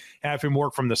formation, have him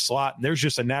work from the slot. And there's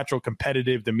just a natural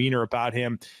competitive demeanor about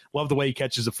him. Love the way he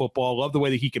catches the football. Love the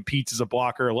way that he competes as a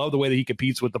blocker. Love the way that he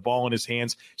competes with the ball in his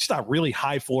hands. Just a really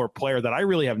high-floor player that I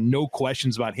really have no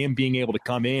questions about him being able to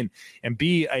come in and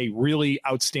be a really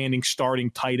outstanding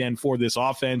starting tight end for this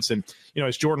offense. And,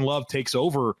 as Jordan Love takes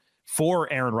over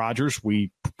for Aaron Rodgers,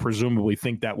 we presumably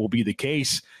think that will be the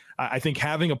case. I think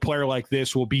having a player like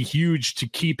this will be huge to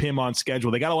keep him on schedule.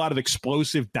 They got a lot of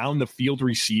explosive down-the-field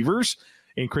receivers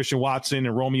in Christian Watson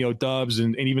and Romeo Doubs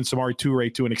and even Samori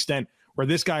Toure to an extent, where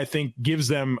this guy, I think, gives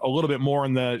them a little bit more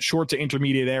in the short to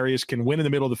intermediate areas, can win in the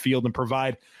middle of the field, and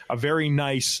provide a very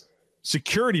nice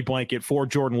security blanket for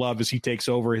Jordan Love as he takes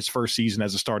over his first season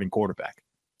as a starting quarterback.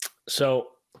 So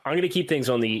I'm going to keep things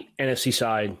on the NFC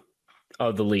side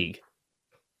of the league.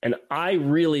 And I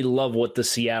really love what the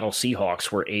Seattle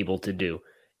Seahawks were able to do.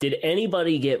 Did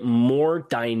anybody get more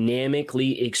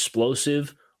dynamically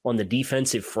explosive on the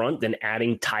defensive front than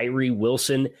adding Tyree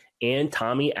Wilson and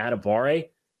Tommy Adebawore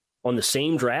on the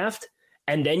same draft?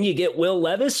 And then you get Will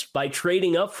Levis by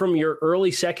trading up from your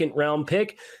early second round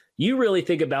pick. You really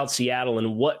think about Seattle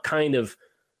and what kind of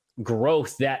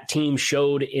growth that team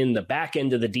showed in the back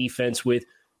end of the defense with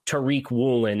Tariq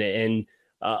Woolen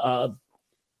and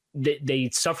they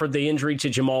suffered the injury to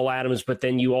Jamal Adams, but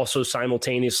then you also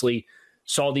simultaneously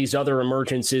saw these other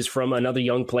emergences from another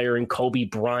young player in Kobe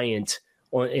Bryant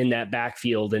in that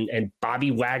backfield. And Bobby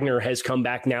Wagner has come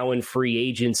back now in free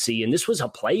agency. And this was a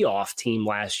playoff team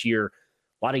last year.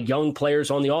 A lot of young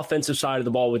players on the offensive side of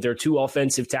the ball with their 2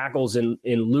 offensive tackles in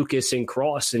Lucas and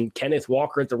Cross and Kenneth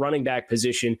Walker at the running back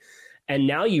position. And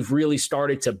now you've really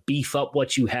started to beef up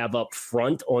what you have up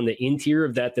front on the interior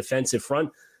of that defensive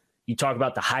front. You talk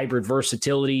about the hybrid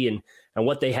versatility and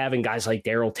what they have in guys like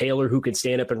Darrell Taylor, who can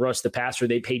stand up and rush the passer.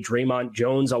 They paid Draymond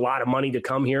Jones a lot of money to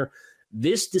come here.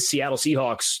 The Seattle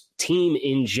Seahawks team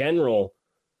in general,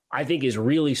 I think, is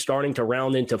really starting to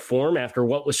round into form after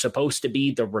what was supposed to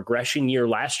be the regression year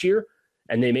last year,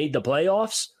 and they made the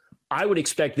playoffs. I would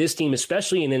expect this team,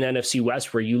 especially in an NFC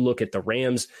West where you look at the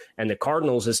Rams and the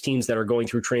Cardinals as teams that are going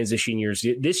through transition years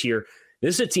this year,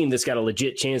 this is a team that's got a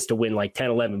legit chance to win like 10,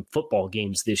 11 football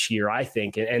games this year, I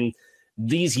think. And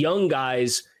these young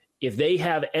guys, if they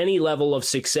have any level of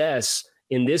success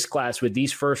in this class with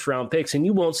these first-round picks, and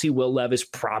you won't see Will Levis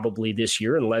probably this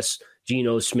year unless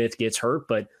Geno Smith gets hurt,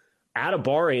 but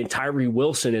Adebawore and Tyree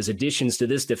Wilson as additions to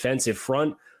this defensive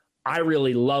front, I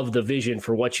really love the vision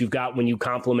for what you've got when you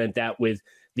complement that with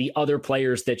the other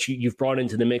players that you've brought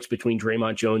into the mix between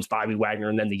Draymond Jones, Bobby Wagner,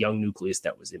 and then the young nucleus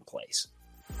that was in place.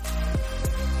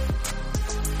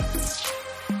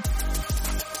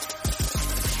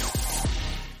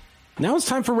 Now it's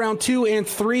time for round 2 and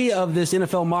 3 of this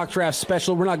NFL mock draft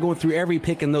special. We're not going through every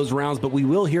pick in those rounds, but we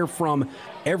will hear from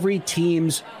every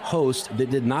team's host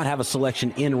that did not have a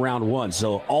selection in round 1.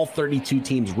 So all 32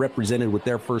 teams represented with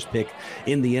their first pick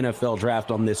in the NFL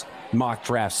draft on this mock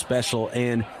draft special.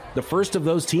 And the first of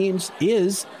those teams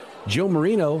is Joe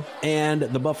Marino and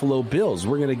the Buffalo Bills.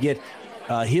 We're going to get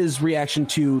his reaction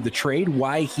to the trade,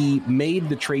 why he made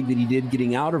the trade that he did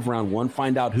getting out of round 1,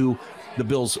 find out who the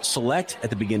Bills select at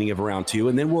the beginning of round 2,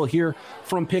 and then we'll hear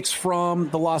from picks from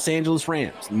the Los Angeles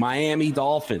Rams, Miami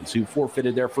Dolphins, who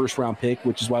forfeited their first-round pick,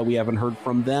 which is why we haven't heard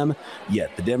from them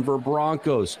yet. The Denver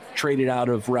Broncos traded out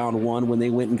of round 1 when they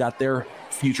went and got their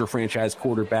future franchise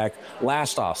quarterback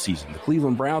last offseason. The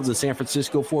Cleveland Browns and San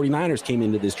Francisco 49ers came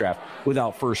into this draft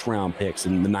without first-round picks,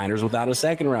 and the Niners without a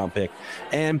second-round pick.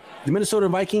 And the Minnesota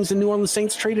Vikings and New Orleans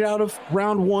Saints traded out of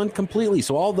round 1 completely.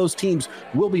 So all those teams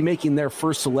will be making their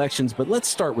first selections. But let's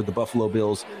start with the Buffalo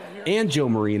Bills and Joe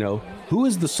Marino. Who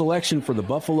is the selection for the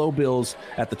Buffalo Bills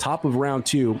at the top of round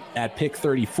 2 at pick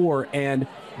 34, and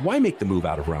why make the move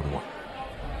out of round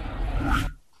 1?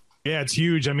 Yeah, it's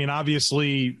huge. I mean,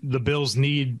 obviously, the Bills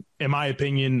need, in my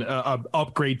opinion, an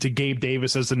upgrade to Gabe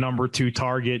Davis as the number 2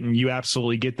 target, and you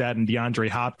absolutely get that in DeAndre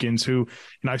Hopkins, who,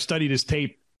 and I've studied his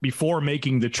tape before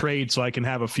making the trade so I can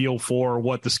have a feel for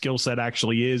what the skill set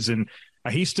actually is, and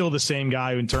he's still the same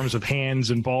guy in terms of hands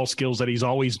and ball skills that he's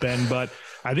always been, but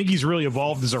I think he's really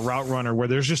evolved as a route runner where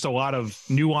there's just a lot of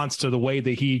nuance to the way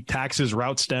that he taxes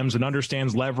route stems and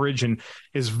understands leverage and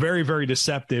is very, very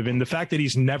deceptive. And the fact that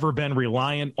he's never been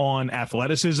reliant on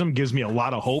athleticism gives me a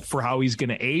lot of hope for how he's going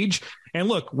to age. And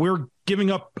look, we're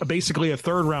giving up basically a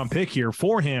 3rd-round pick here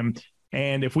for him.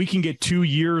 And if we can get 2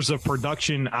 years of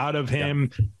production out of him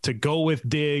to go with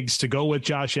Diggs, to go with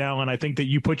Josh Allen, I think that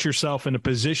you put yourself in a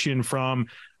position from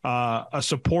a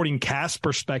supporting cast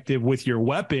perspective with your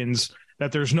weapons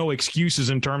that there's no excuses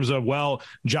in terms of, well,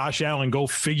 Josh Allen, go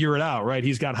figure it out, right?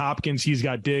 He's got Hopkins, he's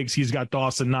got Diggs, he's got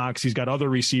Dawson Knox, he's got other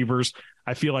receivers.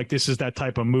 I feel like this is that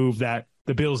type of move that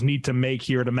the Bills need to make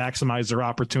here to maximize their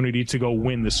opportunity to go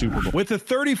win the Super Bowl. With the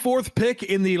 34th pick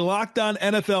in the Locked On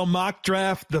NFL mock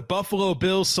draft, the Buffalo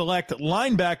Bills select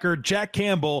linebacker Jack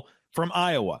Campbell from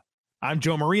Iowa. I'm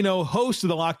Joe Marino, host of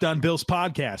the Locked On Bills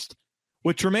podcast.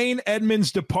 With Tremaine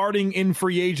Edmunds departing in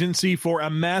free agency for a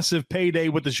massive payday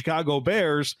with the Chicago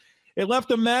Bears, it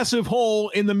left a massive hole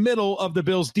in the middle of the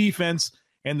Bills' defense,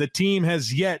 and the team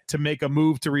has yet to make a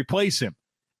move to replace him.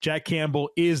 Jack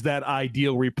Campbell is that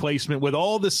ideal replacement. With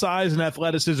all the size and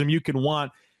athleticism you can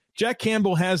want, Jack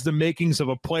Campbell has the makings of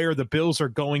a player the Bills are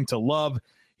going to love.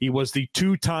 He was the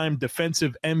 2-time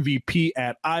defensive MVP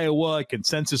at Iowa, a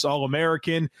consensus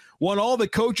All-American, won all the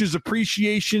Coaches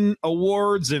Appreciation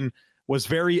Awards, and was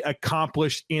very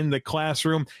accomplished in the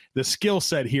classroom. The skill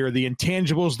set here, the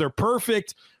intangibles, they're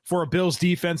perfect for a Bills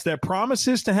defense that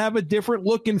promises to have a different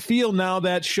look and feel now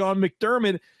that Sean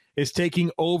McDermott is taking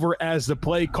over as the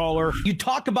play caller. You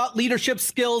talk about leadership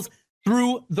skills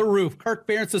through the roof. Kirk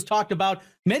Ferentz has talked about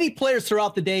many players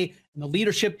throughout the day and the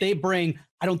leadership they bring.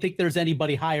 I don't think there's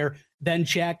anybody higher than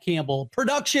Jack Campbell.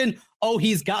 Production,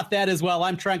 he's got that as well.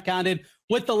 I'm Trent Condon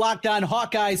with the Locked On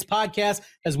Hawkeyes podcast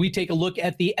as we take a look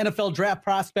at the NFL draft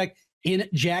prospect in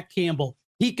Jack Campbell.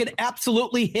 He can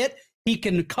absolutely hit. He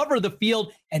can cover the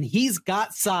field, and he's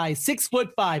got size,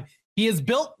 6'5". He is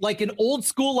built like an old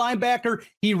school linebacker.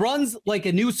 He runs like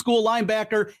a new school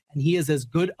linebacker, and he is as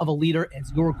good of a leader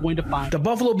as you're going to find. The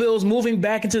Buffalo Bills moving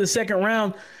back into the 2nd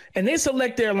round and they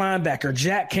select their linebacker,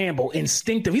 Jack Campbell,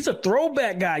 instinctive. He's a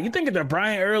throwback guy. You think of the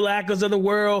Brian Urlachers of the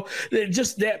world,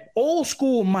 just that old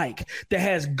school Mike that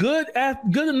has good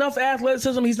enough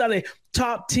athleticism. He's not a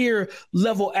top tier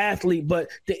level athlete, but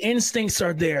the instincts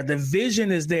are there. The vision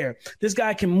is there. This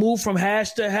guy can move from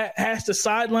hash to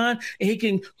sideline, and he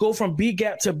can go from B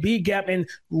gap to B gap. And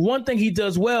one thing he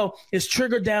does well is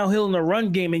trigger downhill in the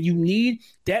run game. And you need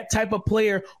that type of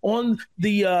player on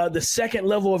the second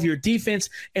level of your defense.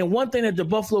 And one thing that the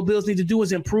Buffalo Bills need to do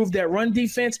is improve that run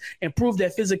defense, improve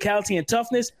that physicality and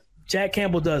toughness. Jack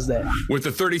Campbell does that. With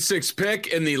the 36th pick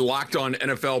in the Locked On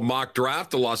NFL mock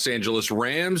draft, the Los Angeles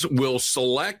Rams will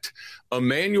select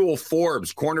Emmanuel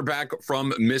Forbes, cornerback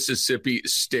from Mississippi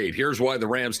State. Here's why the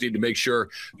Rams need to make sure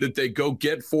that they go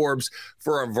get Forbes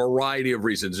for a variety of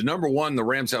reasons. Number one, the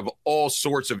Rams have all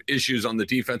sorts of issues on the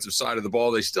defensive side of the ball.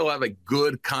 They still have a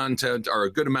good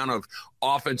amount of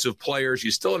offensive players.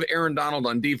 You still have Aaron Donald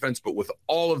on defense, but with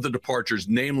all of the departures,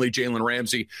 namely Jalen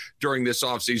Ramsey during this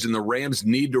offseason, the Rams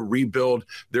need to rebuild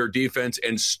their defense,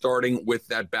 and starting with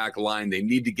that back line, they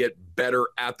need to get better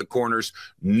at the corners.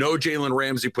 No Jalen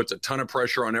Ramsey puts a ton of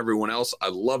pressure on everyone else. I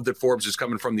love that Forbes is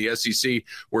coming from the SEC,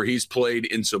 where he's played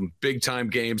in some big-time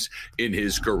games in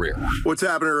his career. What's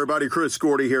happening, everybody? Chris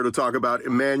Gordy here to talk about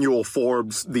Emmanuel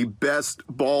Forbes, the best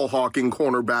ball-hawking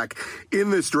cornerback in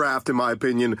this draft, in my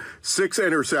opinion. 6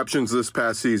 interceptions this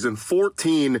past season,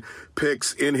 14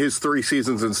 picks in his 3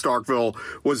 seasons in Starkville,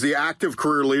 was the active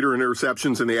career leader in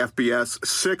interceptions in the FBS.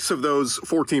 6 of those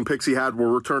 14 picks he had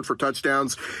were returned for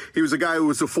touchdowns. He was a guy who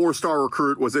was a 4-star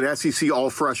recruit, was an SEC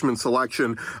All-Freshman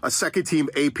selection, a second-team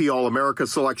AP All-America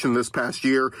selection this past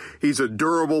year. He's a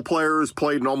durable player, has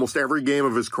played in almost every game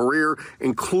of his career,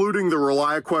 including the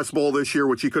ReliaQuest Bowl this year,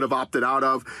 which he could have opted out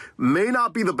of. May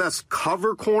not be the best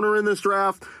cover corner in this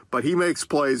draft, but he makes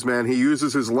plays, man. He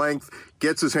uses his length,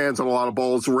 gets his hands on a lot of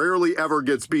balls, rarely ever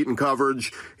gets beat in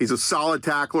coverage. He's a solid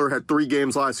tackler, had 3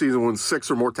 games last season with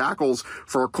 6 or more tackles.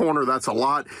 For a corner, that's a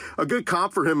lot. A good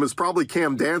comp for him is probably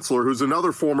Cam Dantzler, who's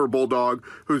another former Bulldog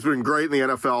who's been great in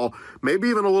the NFL. Maybe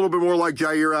even a little bit more like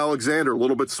Jair Alexander, a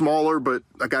little bit smaller, but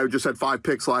a guy who just had 5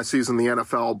 picks last season in the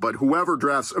NFL. But whoever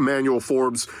drafts Emmanuel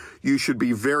Forbes, you should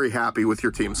be very happy with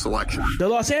your team's selection. The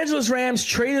Los Angeles Rams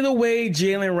traded away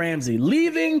Jalen Ramsey,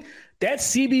 leaving that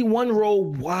CB1 role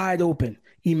wide open.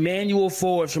 Emmanuel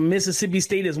Forbes from Mississippi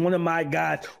State is one of my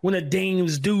guys, one of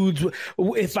Dame's dudes,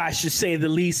 if I should say the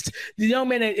least. The young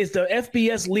man is the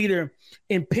FBS leader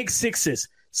in pick sixes.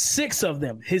 6 of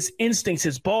them. His instincts,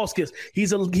 his ball skills.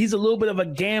 He's a little bit of a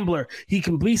gambler. He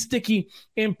can be sticky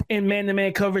in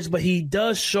man-to-man coverage, but he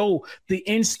does show the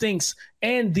instincts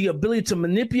and the ability to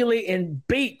manipulate and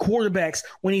bait quarterbacks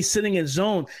when he's sitting in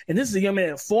zone. And this is a young man,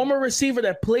 a former receiver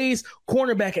that plays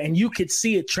cornerback, and you could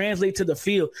see it translate to the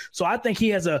field. So I think he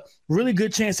has a really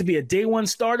good chance to be a day one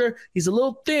starter. He's a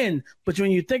little thin, but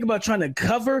when you think about trying to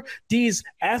cover these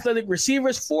athletic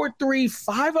receivers,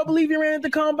 4.35, I believe he ran at the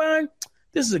combine.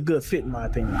 This is a good fit, in my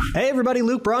opinion. Hey, everybody.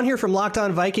 Luke Braun here from Locked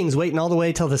On Vikings, waiting all the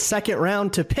way till the second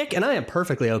round to pick, and I am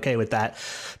perfectly okay with that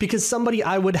because somebody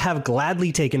I would have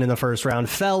gladly taken in the first round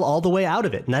fell all the way out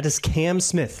of it, and that is Cam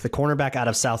Smith, the cornerback out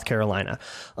of South Carolina.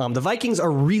 The Vikings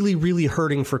are really, really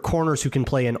hurting for corners who can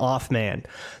play an off man.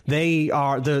 They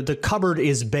are the cupboard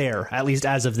is bare, at least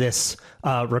as of this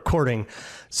recording.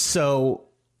 So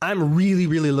I'm really,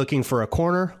 really looking for a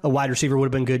corner. A wide receiver would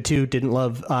have been good too. Didn't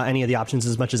love any of the options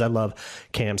as much as I love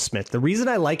Cam Smith. The reason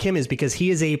I like him is because he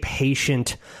is a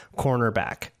patient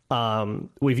cornerback.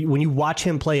 When you watch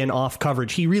him play in off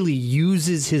coverage, he really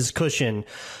uses his cushion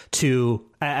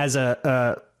as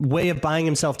a way of buying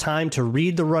himself time to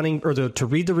read the running or to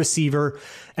read the receiver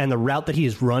and the route that he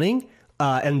is running.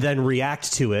 And then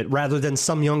react to it, rather than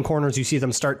some young corners, you see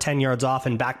them start 10 yards off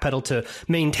and backpedal to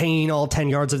maintain all 10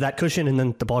 yards of that cushion, and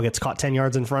then the ball gets caught 10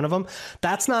 yards in front of them.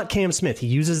 That's not Cam Smith. He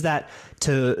uses that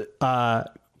to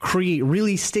create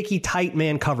really sticky, tight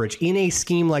man coverage in a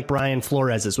scheme like Brian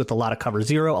Flores's with a lot of cover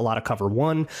 0, a lot of cover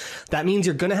 1. That means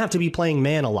you're going to have to be playing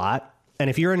man a lot. And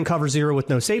if you're in cover 0 with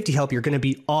no safety help, you're going to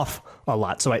be off a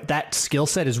lot. So that skill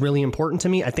set is really important to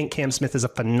me. I think Cam Smith is a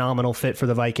phenomenal fit for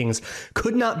the Vikings.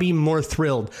 Could not be more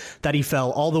thrilled that he fell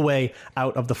all the way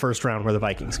out of the first round where the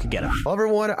Vikings could get him. Hello,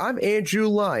 everyone. I'm Andrew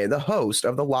Lyon, the host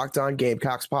of the Locked On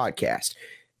Gamecocks podcast.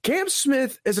 Cam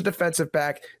Smith is a defensive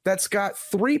back that's got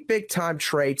 3 big-time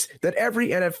traits that every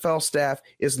NFL staff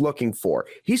is looking for.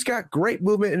 He's got great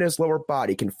movement in his lower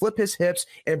body, can flip his hips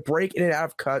and break in and out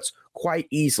of cuts quite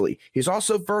easily. He's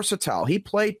also versatile. He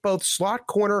played both slot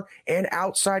corner and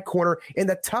outside corner in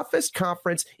the toughest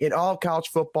conference in all of college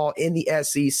football in the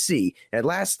SEC. And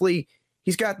lastly,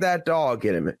 He's got that dog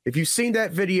in him. If you've seen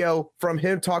that video from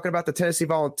him talking about the Tennessee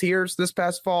Volunteers this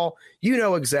past fall, you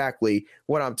know exactly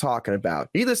what I'm talking about.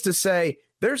 Needless to say,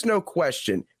 there's no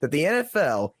question that the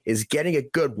NFL is getting a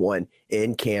good one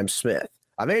in Cam Smith.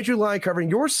 I'm Andrew Lyon covering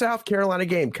your South Carolina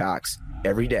Gamecocks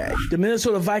every day. The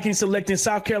Minnesota Vikings selecting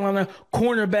South Carolina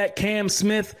cornerback Cam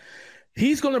Smith.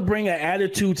 He's going to bring an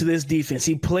attitude to this defense.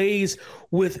 He plays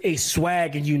with a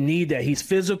swag, and you need that. He's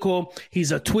physical.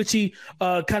 He's a twitchy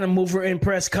kind of mover in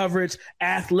press coverage,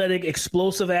 athletic,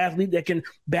 explosive athlete that can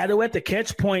battle at the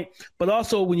catch point. But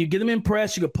also, when you get him in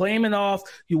press, you can play him in off.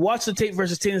 You watch the tape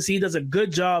versus Tennessee. He does a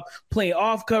good job playing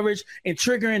off coverage and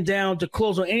triggering down to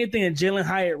close on anything that Jalen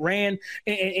Hyatt ran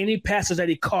and any passes that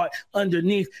he caught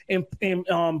underneath and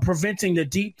preventing the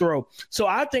deep throw. So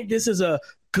I think this is a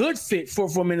good fit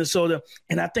for Minnesota,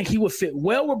 and I think he would fit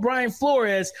well with Brian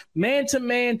Flores,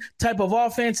 man-to-man type of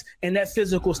offense and that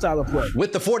physical style of play.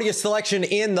 With the 40th selection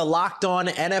in the Locked On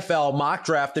NFL mock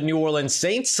draft, the New Orleans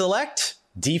Saints select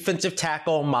defensive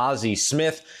tackle Mazi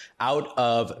Smith out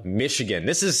of Michigan.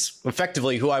 This is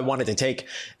effectively who I wanted to take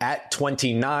at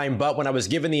 29, but when I was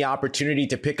given the opportunity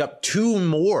to pick up two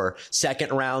more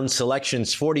second-round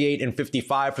selections, 48 and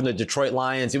 55 from the Detroit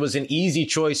Lions, it was an easy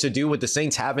choice to do what the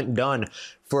Saints haven't done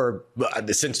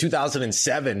since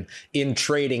 2007 in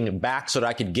trading back so that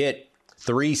I could get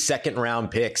 3 second-round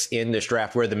picks in this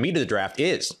draft, where the meat of the draft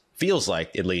feels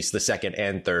like at least the second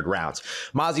and third rounds.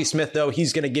 Mazi Smith, though,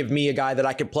 he's going to give me a guy that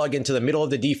I can plug into the middle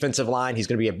of the defensive line. He's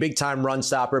going to be a big-time run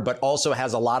stopper, but also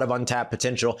has a lot of untapped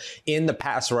potential in the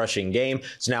pass rushing game.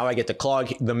 So now I get to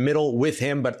clog the middle with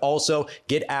him, but also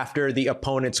get after the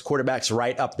opponent's quarterbacks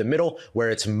right up the middle,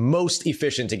 where it's most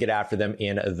efficient to get after them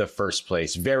in the first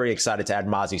place. Very excited to add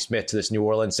Mazi Smith to this New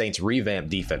Orleans Saints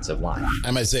revamped defensive line.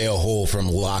 I'm Isaiah Hole from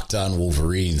Locked On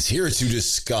Wolverines, here to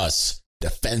discuss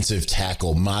defensive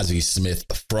tackle Mazi Smith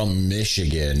from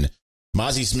Michigan.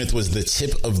 Mazi Smith was the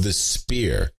tip of the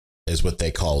spear, is what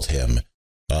they called him,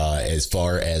 as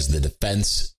far as the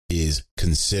defense is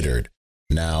considered.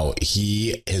 Now,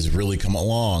 he has really come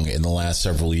along in the last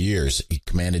several years. He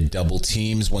commanded double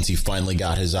teams once he finally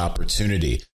got his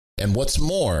opportunity. And what's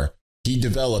more, he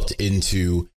developed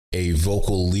into a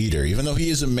vocal leader. Even though he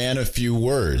is a man of few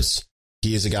words,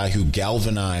 he is a guy who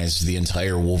galvanized the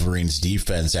entire Wolverines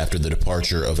defense after the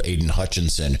departure of Aiden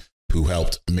Hutchinson, who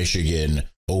helped Michigan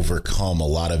overcome a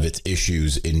lot of its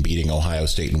issues in beating Ohio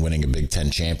State and winning a Big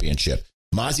Ten championship.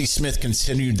 Mazi Smith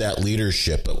continued that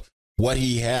leadership, but what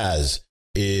he has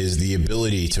is the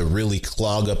ability to really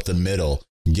clog up the middle,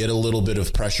 get a little bit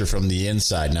of pressure from the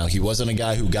inside. Now, he wasn't a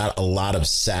guy who got a lot of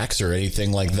sacks or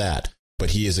anything like that,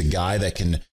 but he is a guy that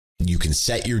you can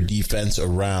set your defense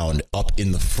around up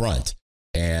in the front.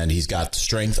 And he's got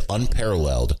strength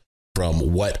unparalleled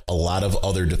from what a lot of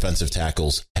other defensive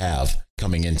tackles have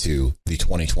coming into the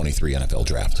 2023 NFL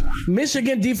draft.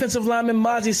 Michigan defensive lineman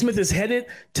Mazi Smith is headed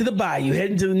to the Bayou,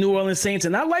 heading to the New Orleans Saints.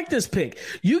 And I like this pick.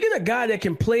 You get a guy that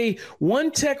can play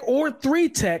 1 tech or 3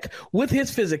 tech with his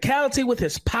physicality, with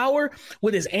his power,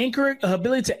 with his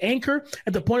ability to anchor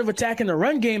at the point of attack in the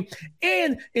run game.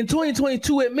 And in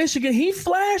 2022 at Michigan, he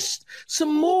flashed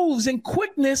some moves and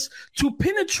quickness to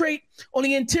penetrate on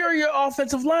the interior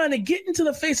offensive line and get into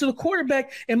the face of the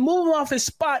quarterback and move him off his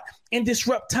spot and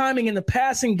disrupt timing in the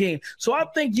passing game. So I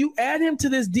think you add him to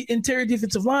this interior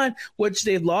defensive line, which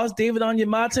they've lost David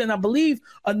Onyemata and I believe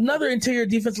another interior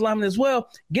defensive lineman as well.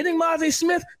 Getting Mazi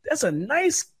Smith, that's a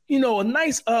nice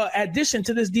addition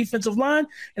to this defensive line,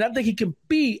 and I think he can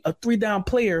be a 3-down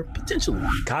player potentially.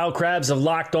 Kyle Krabs of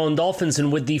Locked On Dolphins,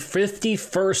 and with the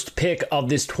 51st pick of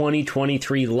this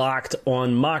 2023 Locked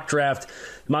On mock draft,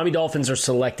 the Miami Dolphins are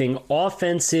selecting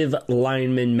offensive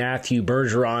lineman Matthew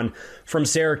Bergeron from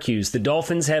Syracuse. The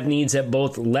Dolphins have needs at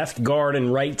both left guard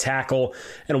and right tackle,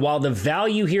 and while the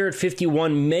value here at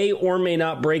 51 may or may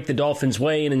not break the Dolphins'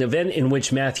 way in an event in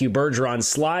which Matthew Bergeron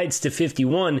slides to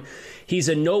 51, he's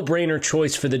a no-brainer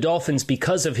choice for the Dolphins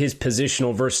because of his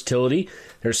positional versatility.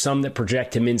 There's some that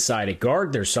project him inside at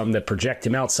guard. There's some that project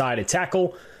him outside at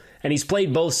tackle. And he's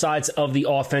played both sides of the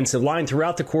offensive line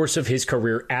throughout the course of his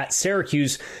career at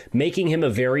Syracuse, making him a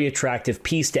very attractive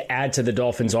piece to add to the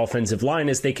Dolphins' offensive line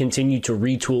as they continue to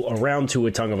retool around Tua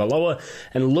Tagovailoa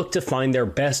and look to find their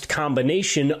best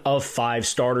combination of 5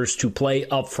 starters to play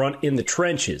up front in the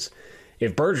trenches.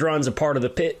 If Bergeron's a part of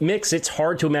the mix, it's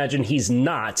hard to imagine he's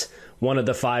not one of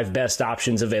the 5 best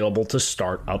options available to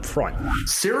start up front.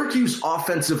 Syracuse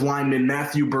offensive lineman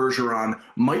Matthew Bergeron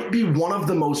might be one of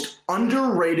the most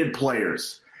underrated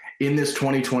players in this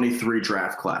 2023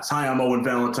 draft class. Hi, I'm Owen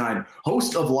Valentine,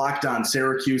 host of Locked On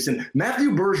Syracuse, and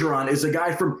Matthew Bergeron is a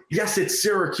guy from, yes, it's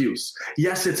Syracuse.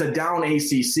 Yes, it's a down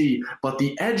ACC, but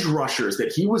the edge rushers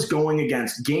that he was going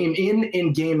against game in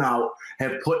and game out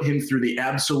have put him through the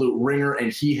absolute ringer,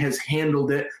 and he has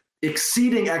handled it,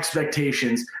 exceeding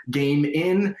expectations game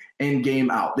in and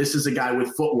game out. This is a guy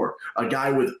with footwork, a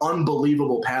guy with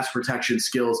unbelievable pass protection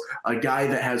skills, a guy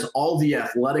that has all the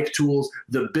athletic tools,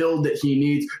 the build that he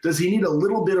needs. Does he need a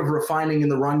little bit of refining in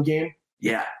the run game?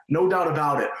 Yeah, no doubt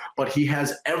about it. But he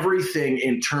has everything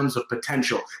in terms of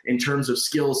potential, in terms of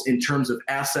skills, in terms of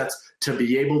assets to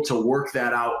be able to work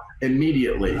that out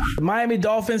immediately. The Miami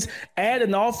Dolphins add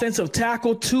an offensive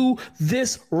tackle to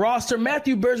this roster.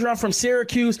 Matthew Bergeron from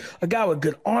Syracuse, a guy with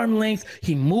good arm length.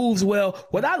 He moves well.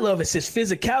 What I love is his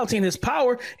physicality and his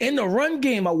power in the run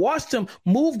game. I watched him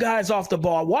move guys off the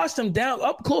ball. I watched him down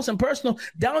up close and personal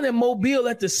down in Mobile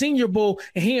at the Senior Bowl,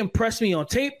 and he impressed me on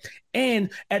tape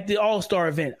and at the All-Star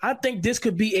event. I think this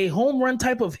could be a home run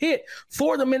type of hit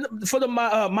for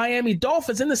the Miami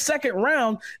Dolphins in the second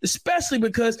round, especially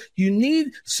because you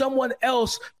need someone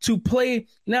else to play.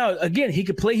 Now, again, he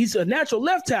could play. He's a natural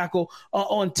left tackle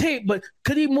on tape, but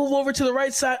could he move over to the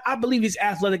right side? I believe he's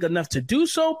athletic enough to do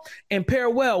so and pair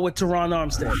well with Teron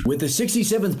Armstead. With the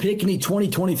 67th pick in the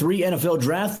 2023 NFL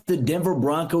Draft, the Denver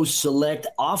Broncos select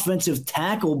offensive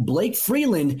tackle Blake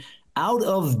Freeland out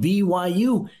of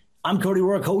BYU. I'm Cody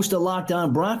Rourke, host of Locked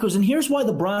On Broncos, and here's why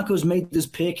the Broncos made this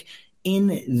pick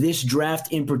in this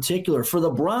draft in particular. For the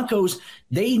Broncos,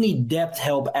 they need depth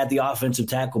help at the offensive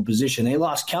tackle position. They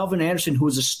lost Calvin Anderson, who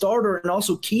was a starter and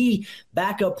also key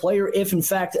backup player if, in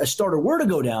fact, a starter were to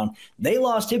go down. They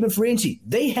lost him in free agency.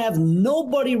 They have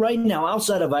nobody right now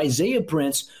outside of Isaiah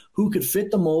Prince who could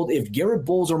fit the mold if Garrett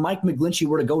Bowles or Mike McGlinchey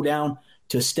were to go down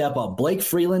to step up. Blake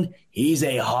Freeland, he's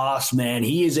a hoss, man.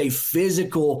 He is a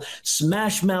physical,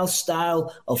 smash-mouth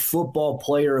style of football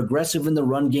player, aggressive in the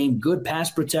run game, good pass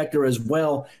protector as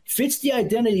well. Fits the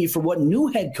identity for what new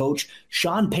head coach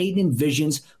Sean Payton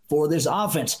envisions for this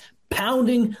offense.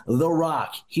 Pounding the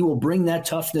rock. He will bring that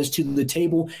toughness to the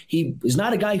table. He is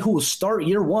not a guy who will start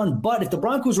year one, but if the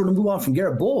Broncos were to move on from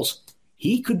Garrett Bowles,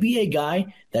 he could be a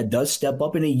guy that does step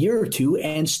up in a year or two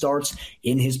and starts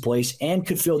in his place and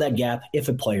could fill that gap if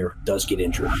a player does get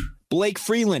injured. Blake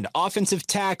Freeland, offensive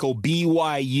tackle,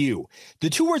 BYU. The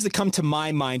two words that come to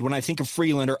my mind when I think of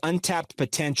Freeland are untapped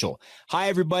potential. Hi,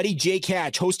 everybody. Jake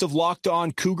Hatch, host of Locked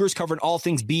On Cougars, covering all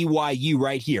things BYU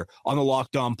right here on the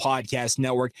Locked On Podcast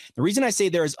Network. The reason I say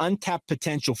there is untapped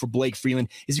potential for Blake Freeland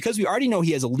is because we already know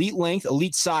he has elite length,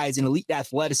 elite size, and elite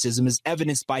athleticism as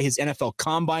evidenced by his NFL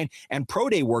Combine and Pro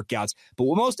Day workouts. But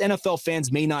what most NFL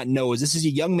fans may not know is this is a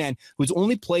young man who's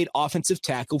only played offensive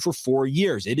tackle for 4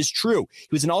 years. It is true. He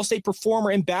was an all-state performer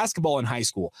in basketball in high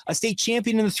school, a state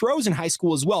champion in the throws in high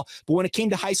school as well. But when it came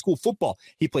to high school football,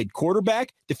 he played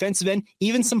quarterback, defensive end,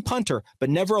 even some punter, but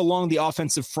never along the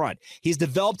offensive front. He's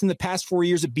developed in the past 4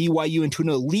 years at BYU into an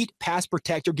elite pass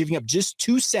protector, giving up just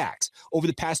 2 sacks over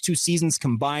the past 2 seasons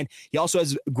combined. He also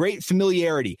has great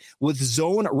familiarity with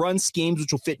zone run schemes,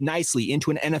 which will fit nicely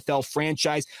into an NFL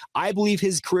franchise. I believe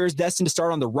his career is destined to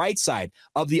start on the right side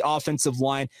of the offensive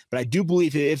line, but I do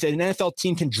believe if an NFL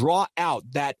team can draw out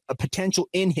that potential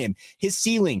in him, his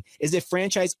ceiling is a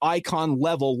franchise icon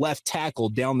level left tackle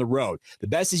down the road. The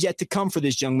best is yet to come for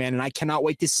this young man, and I cannot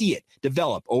wait to see it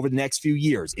develop over the next few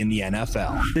years in the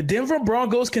NFL. The Denver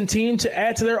Broncos continue to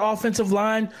add to their offensive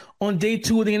line on day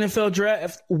 2 of the NFL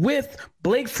draft with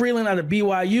Blake Freeland out of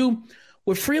BYU.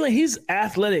 With Freeland, he's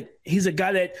athletic. He's a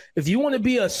guy that if you want to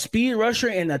be a speed rusher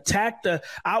and attack the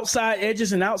outside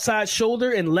edges and outside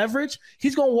shoulder and leverage,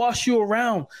 he's going to wash you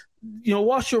around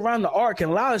the arc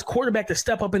and allow his quarterback to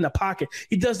step up in the pocket.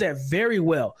 He does that very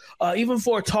well. Even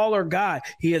for a taller guy,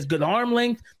 he has good arm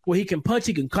length where he can punch.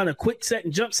 He can kind of quick set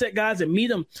and jump set guys and meet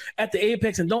them at the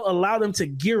apex and don't allow them to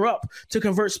gear up to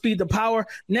convert speed to power.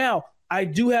 Now, I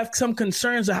do have some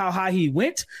concerns of how high he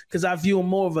went because I view him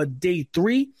more of a day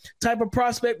 3 type of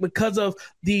prospect because of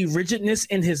the rigidness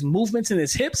in his movements and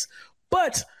his hips.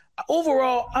 But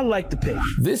overall, I like the pick.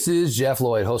 This is Jeff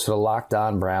Lloyd, host of the Locked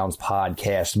On Browns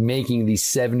podcast, making the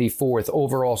 74th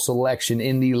overall selection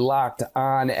in the Locked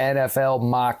On NFL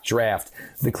mock draft.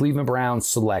 The Cleveland Browns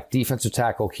select defensive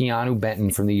tackle Keanu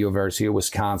Benton from the University of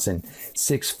Wisconsin,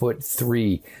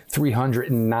 6'3",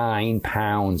 309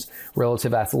 pounds.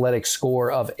 Relative athletic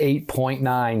score of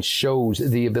 8.9 shows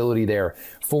the ability there.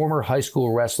 Former high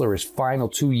school wrestler, his final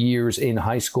 2 years in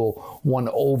high school, won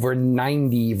over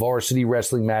 90 varsity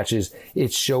wrestling matches catches.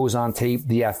 It shows on tape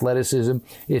the athleticism.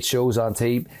 It shows on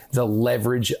tape the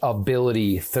leverage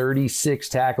ability. 36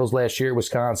 tackles last year at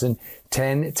Wisconsin,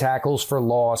 10 tackles for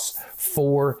loss,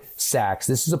 4 sacks.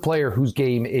 This is a player whose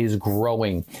game is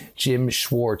growing. Jim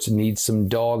Schwartz needs some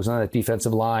dogs on that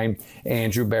defensive line.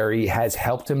 Andrew Berry has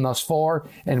helped him thus far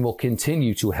and will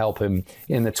continue to help him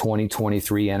in the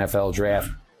 2023 NFL Draft.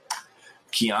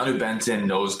 Keanu Benton,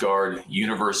 nose guard,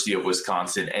 University of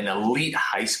Wisconsin, an elite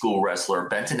high school wrestler.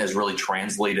 Benton has really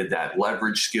translated that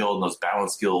leverage skill and those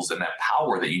balance skills and that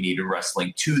power that you need in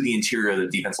wrestling to the interior of the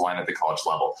defensive line at the college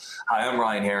level. Hi, I'm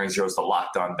Ryan Herrings, host of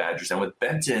Locked On Badgers. And with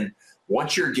Benton,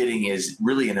 what you're getting is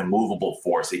really an immovable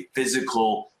force, a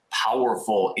physical,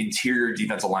 powerful interior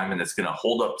defensive lineman that's going to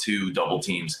hold up to double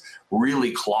teams,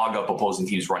 really clog up opposing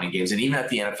teams' running games. And even at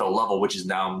the NFL level, which is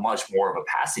now much more of a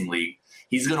passing league,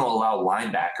 he's going to allow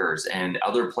linebackers and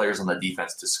other players on the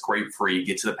defense to scrape free,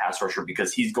 get to the pass rusher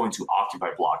because he's going to occupy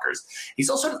blockers. He's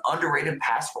also an underrated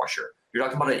pass rusher. You're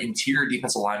talking about an interior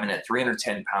defensive lineman at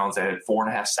 310 pounds that had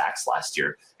 4.5 sacks last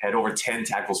year, had over 10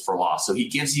 tackles for loss. So he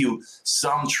gives you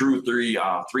some true three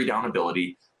down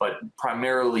ability, but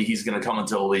primarily he's going to come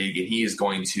into the league and he is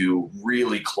going to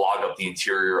really clog up the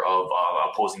interior of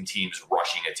opposing teams'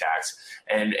 rushing attacks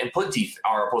and put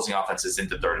our opposing offenses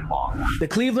into 3rd and long. The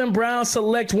Cleveland Browns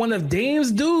select one of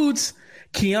Dame's dudes,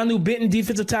 Keanu Benton,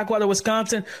 defensive tackle out of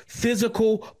Wisconsin,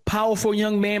 physical, powerful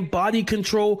young man, body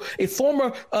control, a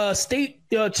former state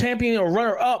champion or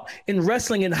runner-up in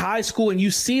wrestling in high school, and you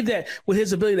see that with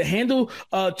his ability to handle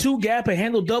two-gap and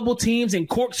handle double teams and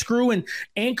corkscrew and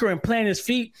anchor and plant his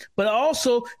feet. But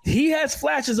also, he has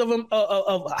flashes of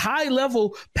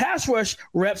high-level pass rush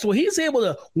reps where he's able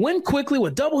to win quickly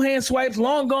with double hand swipes,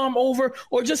 long arm over,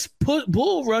 or just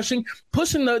bull rushing,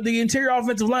 pushing the interior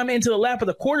offensive lineman into the lap of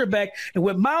the quarterback. And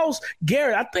with Myles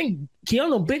Garrett, I think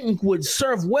Keanu Benton would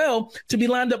serve well to be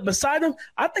lined up beside him.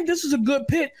 I think this is a good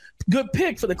pick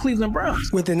for the Cleveland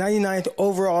Browns. With the 99th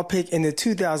overall pick in the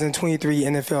 2023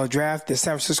 NFL Draft, the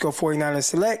San Francisco 49ers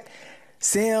select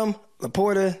Sam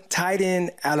Laporta, tight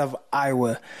end out of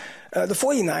Iowa. The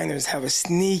 49ers have a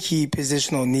sneaky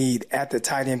positional need at the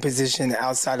tight end position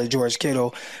outside of George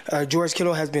Kittle. George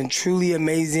Kittle has been truly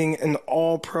amazing, an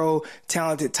all-pro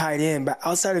talented tight end, but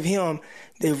outside of him,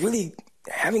 they really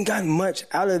haven't gotten much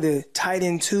out of the tight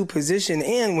end 2 position.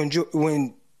 And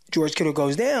when George Kittle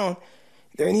goes down,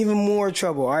 they're in even more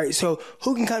trouble. All right, so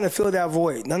who can kind of fill that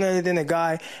void? None other than a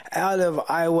guy out of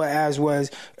Iowa, as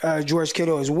was George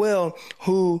Kittle as well,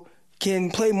 who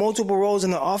can play multiple roles in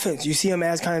the offense. You see him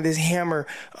as kind of this hammer,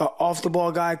 off the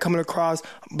ball guy coming across,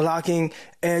 blocking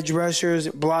edge rushers,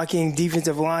 blocking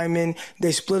defensive linemen.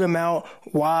 They split him out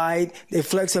wide. They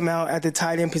flex him out at the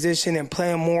tight end position and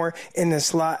play him more in the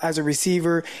slot as a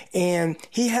receiver. And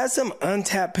he has some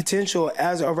untapped potential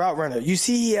as a route runner. You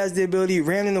see he has the ability,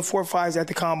 ran in the 4.5s at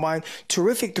the combine,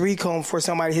 terrific 3-cone for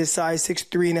somebody his size,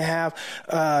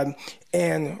 6'3.5",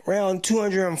 and around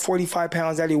 245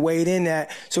 pounds that he weighed in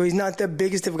at. So he's not the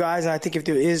biggest of guys. And I think if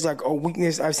there is like a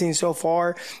weakness I've seen so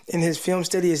far in his film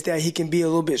study is that he can be a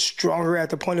little bit stronger at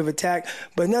the point of attack.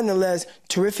 But nonetheless,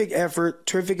 terrific effort,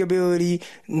 terrific ability,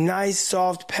 nice,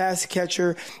 soft pass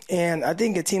catcher. And I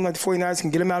think a team like the 49ers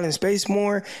can get him out in space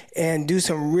more and do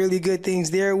some really good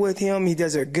things there with him. He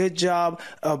does a good job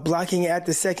of blocking at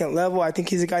the second level. I think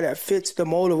he's a guy that fits the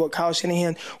mold of what Kyle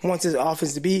Shanahan wants his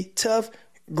offense to be: tough,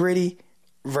 gritty,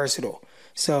 versatile.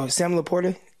 So Sam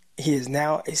Laporta, he is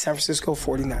now a San Francisco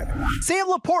 49er. Sam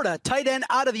Laporta, tight end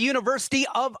out of the University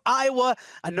of Iowa,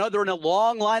 another in a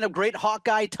long line of great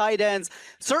Hawkeye tight ends.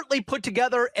 Certainly put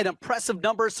together an impressive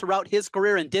numbers throughout his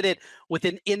career and did it with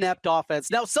an inept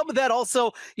offense. Now, some of that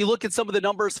also, you look at some of the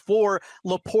numbers for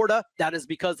Laporta, that is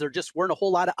because there just weren't a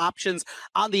whole lot of options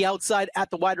on the outside at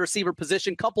the wide receiver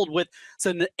position, coupled with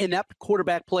some inept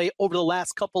quarterback play over the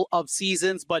last couple of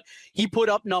seasons, but he put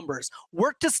up numbers.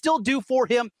 Work to still do for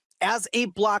him as a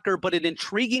blocker, but an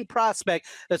intriguing prospect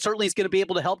that certainly is going to be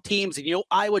able to help teams. And,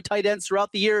 Iowa tight ends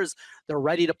throughout the years, they're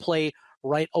ready to play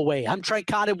right away. I'm Trent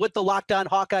Condon with the Locked On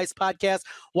Hawkeyes podcast.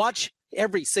 Watch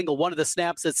every single one of the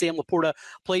snaps that Sam Laporta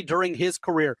played during his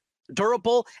career.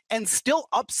 Durable and still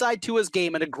upside to his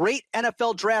game, and a great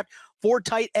NFL draft for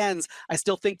tight ends. I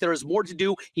still think there is more to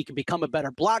do. He can become a better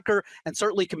blocker and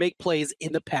certainly can make plays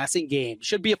in the passing game.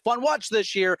 Should be a fun watch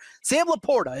this year. Sam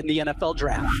Laporta in the NFL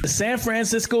draft. The San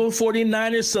Francisco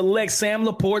 49ers select Sam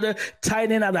Laporta,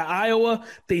 tight end out of Iowa.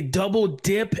 They double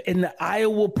dip in the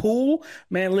Iowa pool.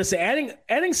 Man, listen,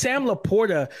 adding Sam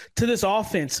Laporta to this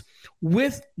offense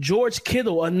with George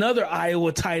Kittle, another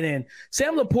Iowa tight end.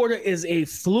 Sam Laporta is a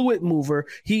fluid mover.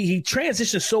 He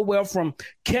transitions so well from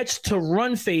catch to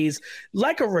run phase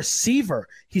like a receiver.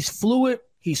 He's fluid,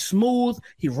 He's smooth.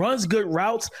 He runs good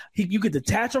routes. You could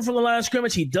detach him from the line of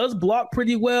scrimmage. He does block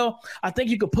pretty well. I think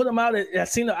you could put him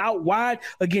out wide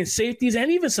against safeties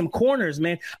and even some corners,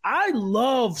 man. I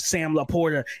love Sam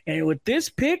Laporta. And with this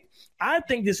pick, I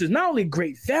think this is not only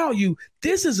great value,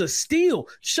 this is a steal.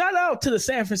 Shout out to the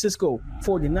San Francisco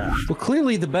 49ers. Well,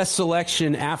 clearly the best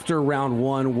selection after round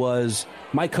one was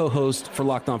my co-host for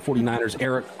Locked On 49ers,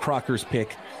 Eric Crocker's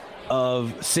pick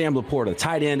of Sam Laporta,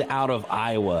 tight end out of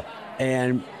Iowa.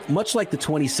 And much like the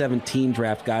 2017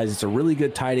 draft, guys, it's a really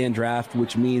good tight end draft,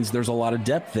 which means there's a lot of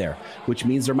depth there, which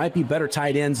means there might be better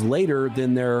tight ends later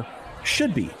than there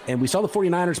should be. And we saw the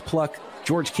 49ers pluck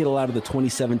George Kittle out of the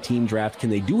 2017 draft. Can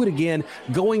they do it again?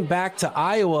 Going back to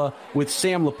Iowa with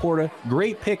Sam Laporta.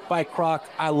 Great pick by Croc.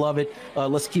 I love it.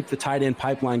 Let's keep the tight end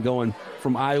pipeline going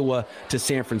from Iowa to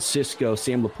San Francisco.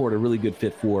 Sam Laporta, really good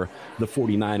fit for the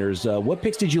 49ers. What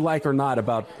picks did you like or not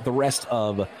about the rest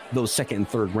of those second and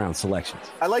third round selections?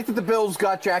 I like that the Bills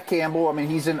got Jack Campbell. I mean,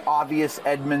 he's an obvious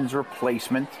Edmonds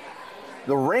replacement.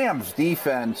 The Rams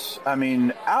defense, I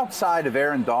mean, outside of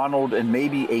Aaron Donald and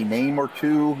maybe a name or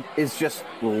two, is just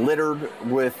littered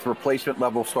with replacement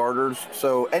level starters.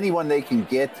 So anyone they can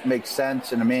get makes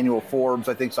sense. And Emmanuel Forbes,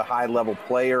 I think, is a high level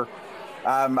player.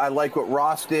 I like what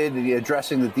Ross did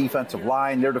addressing the defensive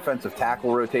line. Their defensive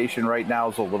tackle rotation right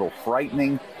now is a little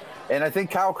frightening. And I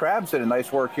think Kyle Krabs did a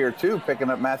nice work here too,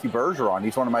 picking up Matthew Bergeron.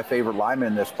 He's one of my favorite linemen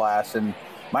in this class. And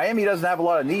Miami doesn't have a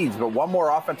lot of needs, but one more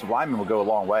offensive lineman will go a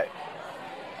long way.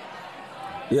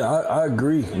 Yeah, I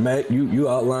agree, Matt. You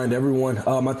outlined everyone.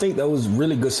 I think that was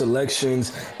really good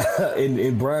selections.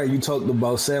 And Brian, you talked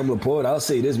about Sam Laporta. I'll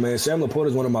say this, man. Sam Laporta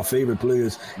is one of my favorite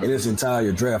players in this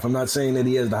entire draft. I'm not saying that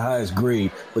he has the highest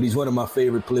grade, but he's one of my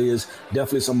favorite players.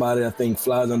 Definitely somebody I think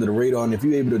flies under the radar. And if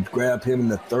you're able to grab him in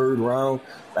the third round,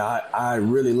 I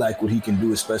really like what he can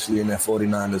do, especially in that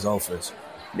 49ers offense.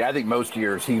 Yeah, I think most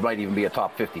years he might even be a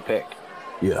top 50 pick.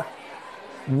 Yeah.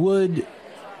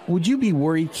 Would you be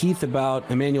worried, Keith, about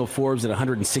Emmanuel Forbes at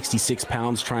 166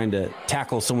 pounds trying to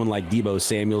tackle someone like Deebo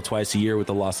Samuel twice a year with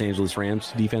the Los Angeles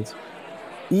Rams defense?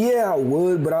 Yeah, I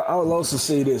would, but I'll also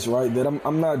say this, right, that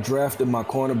I'm not drafting my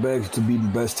cornerbacks to be the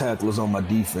best tacklers on my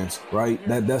defense, right?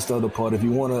 That's the other part. If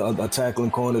you want a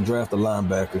tackling corner, draft a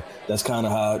linebacker. That's kind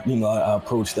of how, I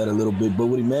approach that a little bit. But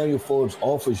what Emmanuel Forbes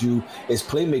offers you is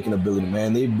playmaking ability,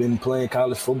 man. They've been playing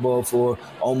college football for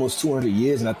almost 200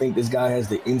 years, and I think this guy has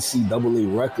the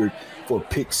NCAA record for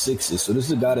pick sixes. So this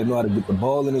is a guy that knows how to get the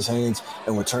ball in his hands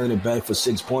and return it back for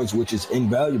 6 points, which is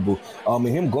invaluable. And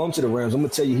him going to the Rams, I'm going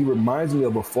to tell you, he reminds me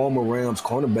of a former Rams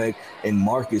cornerback in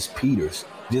Marcus Peters,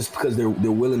 just because they're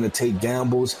willing to take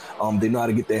gambles. They know how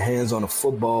to get their hands on the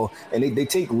football, and they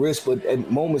take risks, but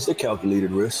at moments they're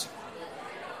calculated risks.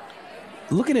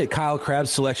 Looking at Kyle Krabs'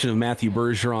 selection of Matthew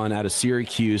Bergeron out of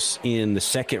Syracuse in the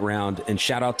second round, and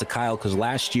shout out to Kyle because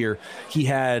last year he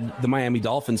had the Miami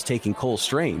Dolphins taking Cole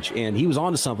Strange, and he was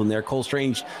onto something there. Cole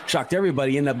Strange shocked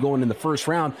everybody, ended up going in the first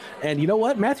round. And you know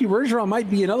what? Matthew Bergeron might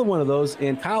be another one of those,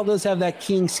 and Kyle does have that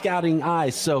king scouting eye.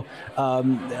 So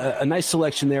a nice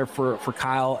selection there for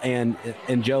Kyle and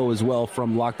Joe as well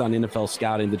from Locked On NFL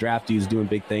Scouting. The draft dude's doing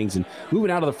big things. And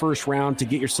moving out of the first round to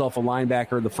get yourself a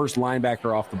linebacker, the first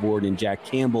linebacker off the board in Jack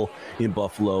Campbell in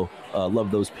Buffalo. Love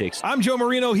those picks. I'm Joe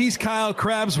Marino. He's Kyle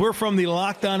Krabs. We're from the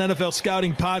Locked On NFL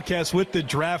Scouting podcast with the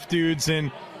draft dudes,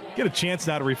 and get a chance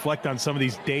now to reflect on some of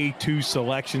these day two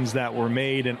selections that were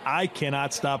made. And I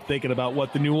cannot stop thinking about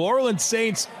what the New Orleans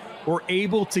Saints were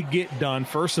able to get done.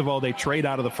 First of all, they trade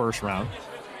out of the first round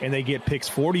and they get picks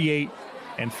 48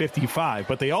 and 55,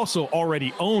 but they also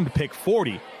already owned pick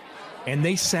 40. And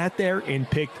they sat there and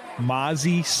picked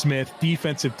Mazi Smith,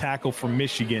 defensive tackle from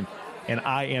Michigan. And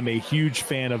I am a huge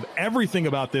fan of everything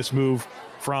about this move,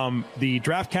 from the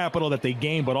draft capital that they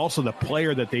gained, but also the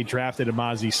player that they drafted in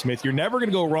Mazi Smith. You're never going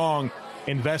to go wrong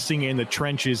investing in the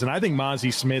trenches, and I think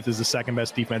Mazi Smith is the second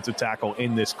best defensive tackle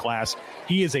in this class.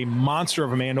 He is a monster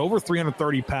of a man, over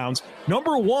 330 pounds,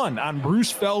 number one on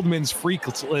Bruce Feldman's freak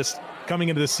list coming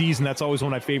into the season. That's always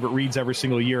one of my favorite reads every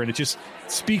single year, and it just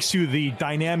speaks to the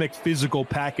dynamic physical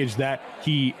package that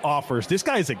he offers. This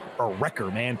guy is a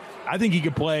wrecker, man. I think he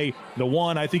can play the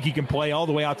one. I think he can play all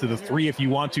the way out to the three if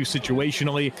you want to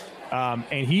situationally.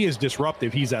 And he is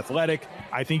disruptive. He's athletic.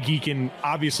 I think he can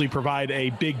obviously provide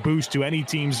a big boost to any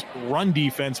team's run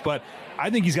defense, but I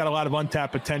think he's got a lot of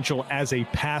untapped potential as a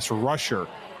pass rusher.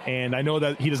 And I know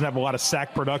that he doesn't have a lot of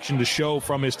sack production to show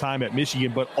from his time at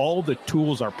Michigan, but all the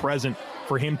tools are present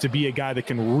for him to be a guy that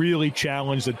can really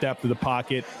challenge the depth of the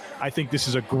pocket. I think this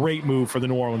is a great move for the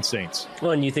New Orleans Saints.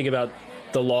 Well, and you think about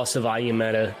the loss of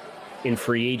Ayumeta in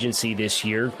free agency this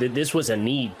year. This was a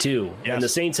need, too. Yes. And the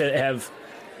Saints have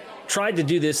tried to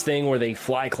do this thing where they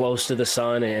fly close to the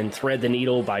sun and thread the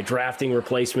needle by drafting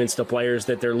replacements to players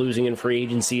that they're losing in free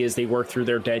agency as they work through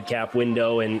their dead cap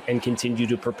window and continue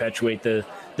to perpetuate the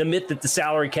myth that the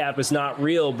salary cap is not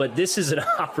real. But this is an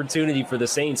opportunity for the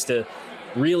Saints to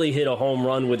really hit a home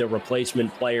run with a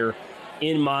replacement player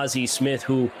in Mazi Smith,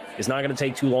 who is not going to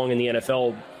take too long in the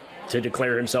NFL to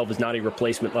declare himself as not a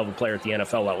replacement level player at the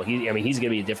NFL level. He's going to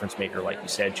be a difference maker, like you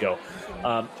said, Joe.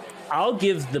 I'll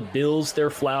give the Bills their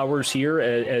flowers here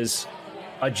as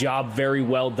a job very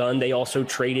well done. They also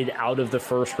traded out of the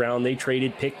first round. They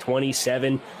traded pick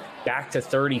 27 back to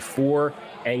 34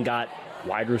 and got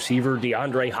wide receiver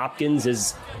DeAndre Hopkins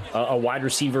as a wide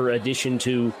receiver addition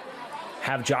to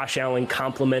have Josh Allen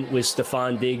complement with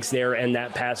Stephon Diggs there and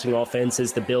that passing offense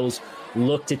as the Bills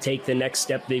look to take the next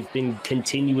step. They've been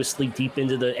continuously deep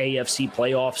into the AFC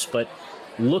playoffs, but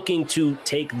looking to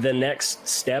take the next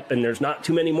step, and there's not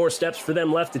too many more steps for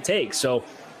them left to take. So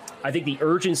I think the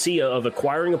urgency of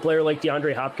acquiring a player like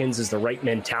DeAndre Hopkins is the right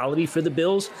mentality for the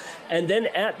Bills. And then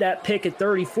at that pick at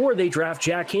 34, they draft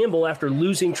Jack Campbell after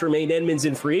losing Tremaine Edmonds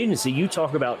in free agency. You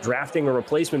talk about drafting a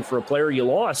replacement for a player you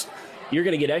lost. You're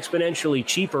going to get exponentially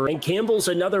cheaper. And Campbell's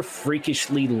another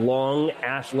freakishly long,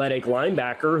 athletic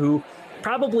linebacker who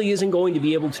probably isn't going to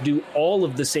be able to do all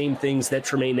of the same things that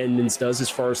Tremaine Edmonds does as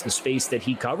far as the space that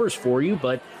he covers for you,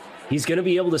 but he's going to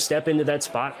be able to step into that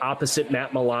spot opposite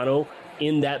Matt Milano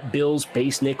in that Bills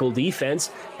base nickel defense,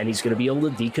 and he's going to be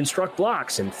able to deconstruct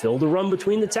blocks and fill the run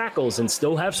between the tackles and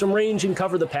still have some range and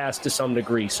cover the pass to some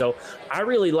degree. So I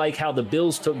really like how the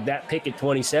Bills took that pick at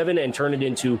 27 and turned it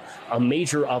into a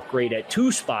major upgrade at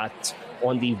 2 spots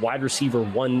on the wide receiver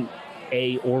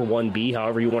 1A or 1B,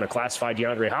 however you want to classify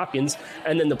DeAndre Hopkins,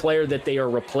 and then the player that they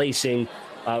are replacing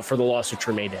for the loss of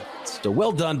Tremaine Edmonds. So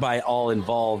well done by all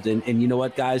involved. And you know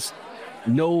what, guys?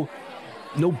 No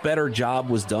better job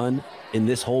was done in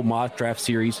this whole mock draft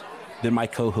series than my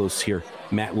co-hosts here,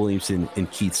 Matt Williamson and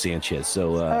Keith Sanchez.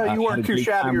 So you weren't too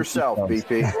shabby yourself,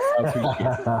 BP.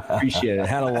 Appreciate it.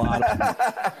 Had a lot of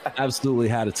fun. Absolutely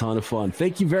had a ton of fun.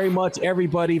 Thank you very much,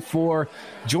 everybody, for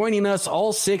joining us.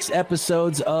 All 6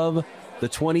 episodes of the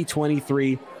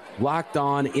 2023 Locked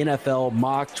On NFL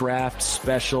Mock Draft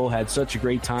Special. Had such a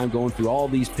great time going through all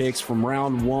these picks from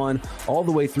round 1 all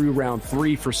the way through round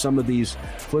 3 for some of these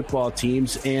football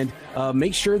teams. And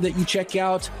make sure that you check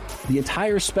out the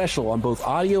entire special on both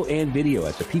audio and video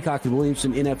at the Peacock and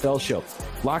Williamson NFL Show,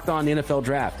 Locked On NFL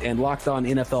Draft, and Locked On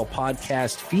NFL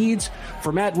Podcast feeds.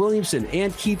 For Matt Williamson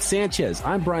and Keith Sanchez,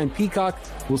 I'm Brian Peacock.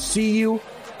 We'll see you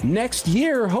next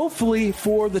year, hopefully,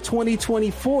 for the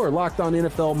 2024 Locked On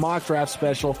NFL Mock Draft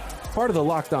Special, part of the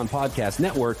Locked On Podcast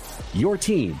Network, your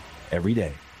team every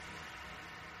day.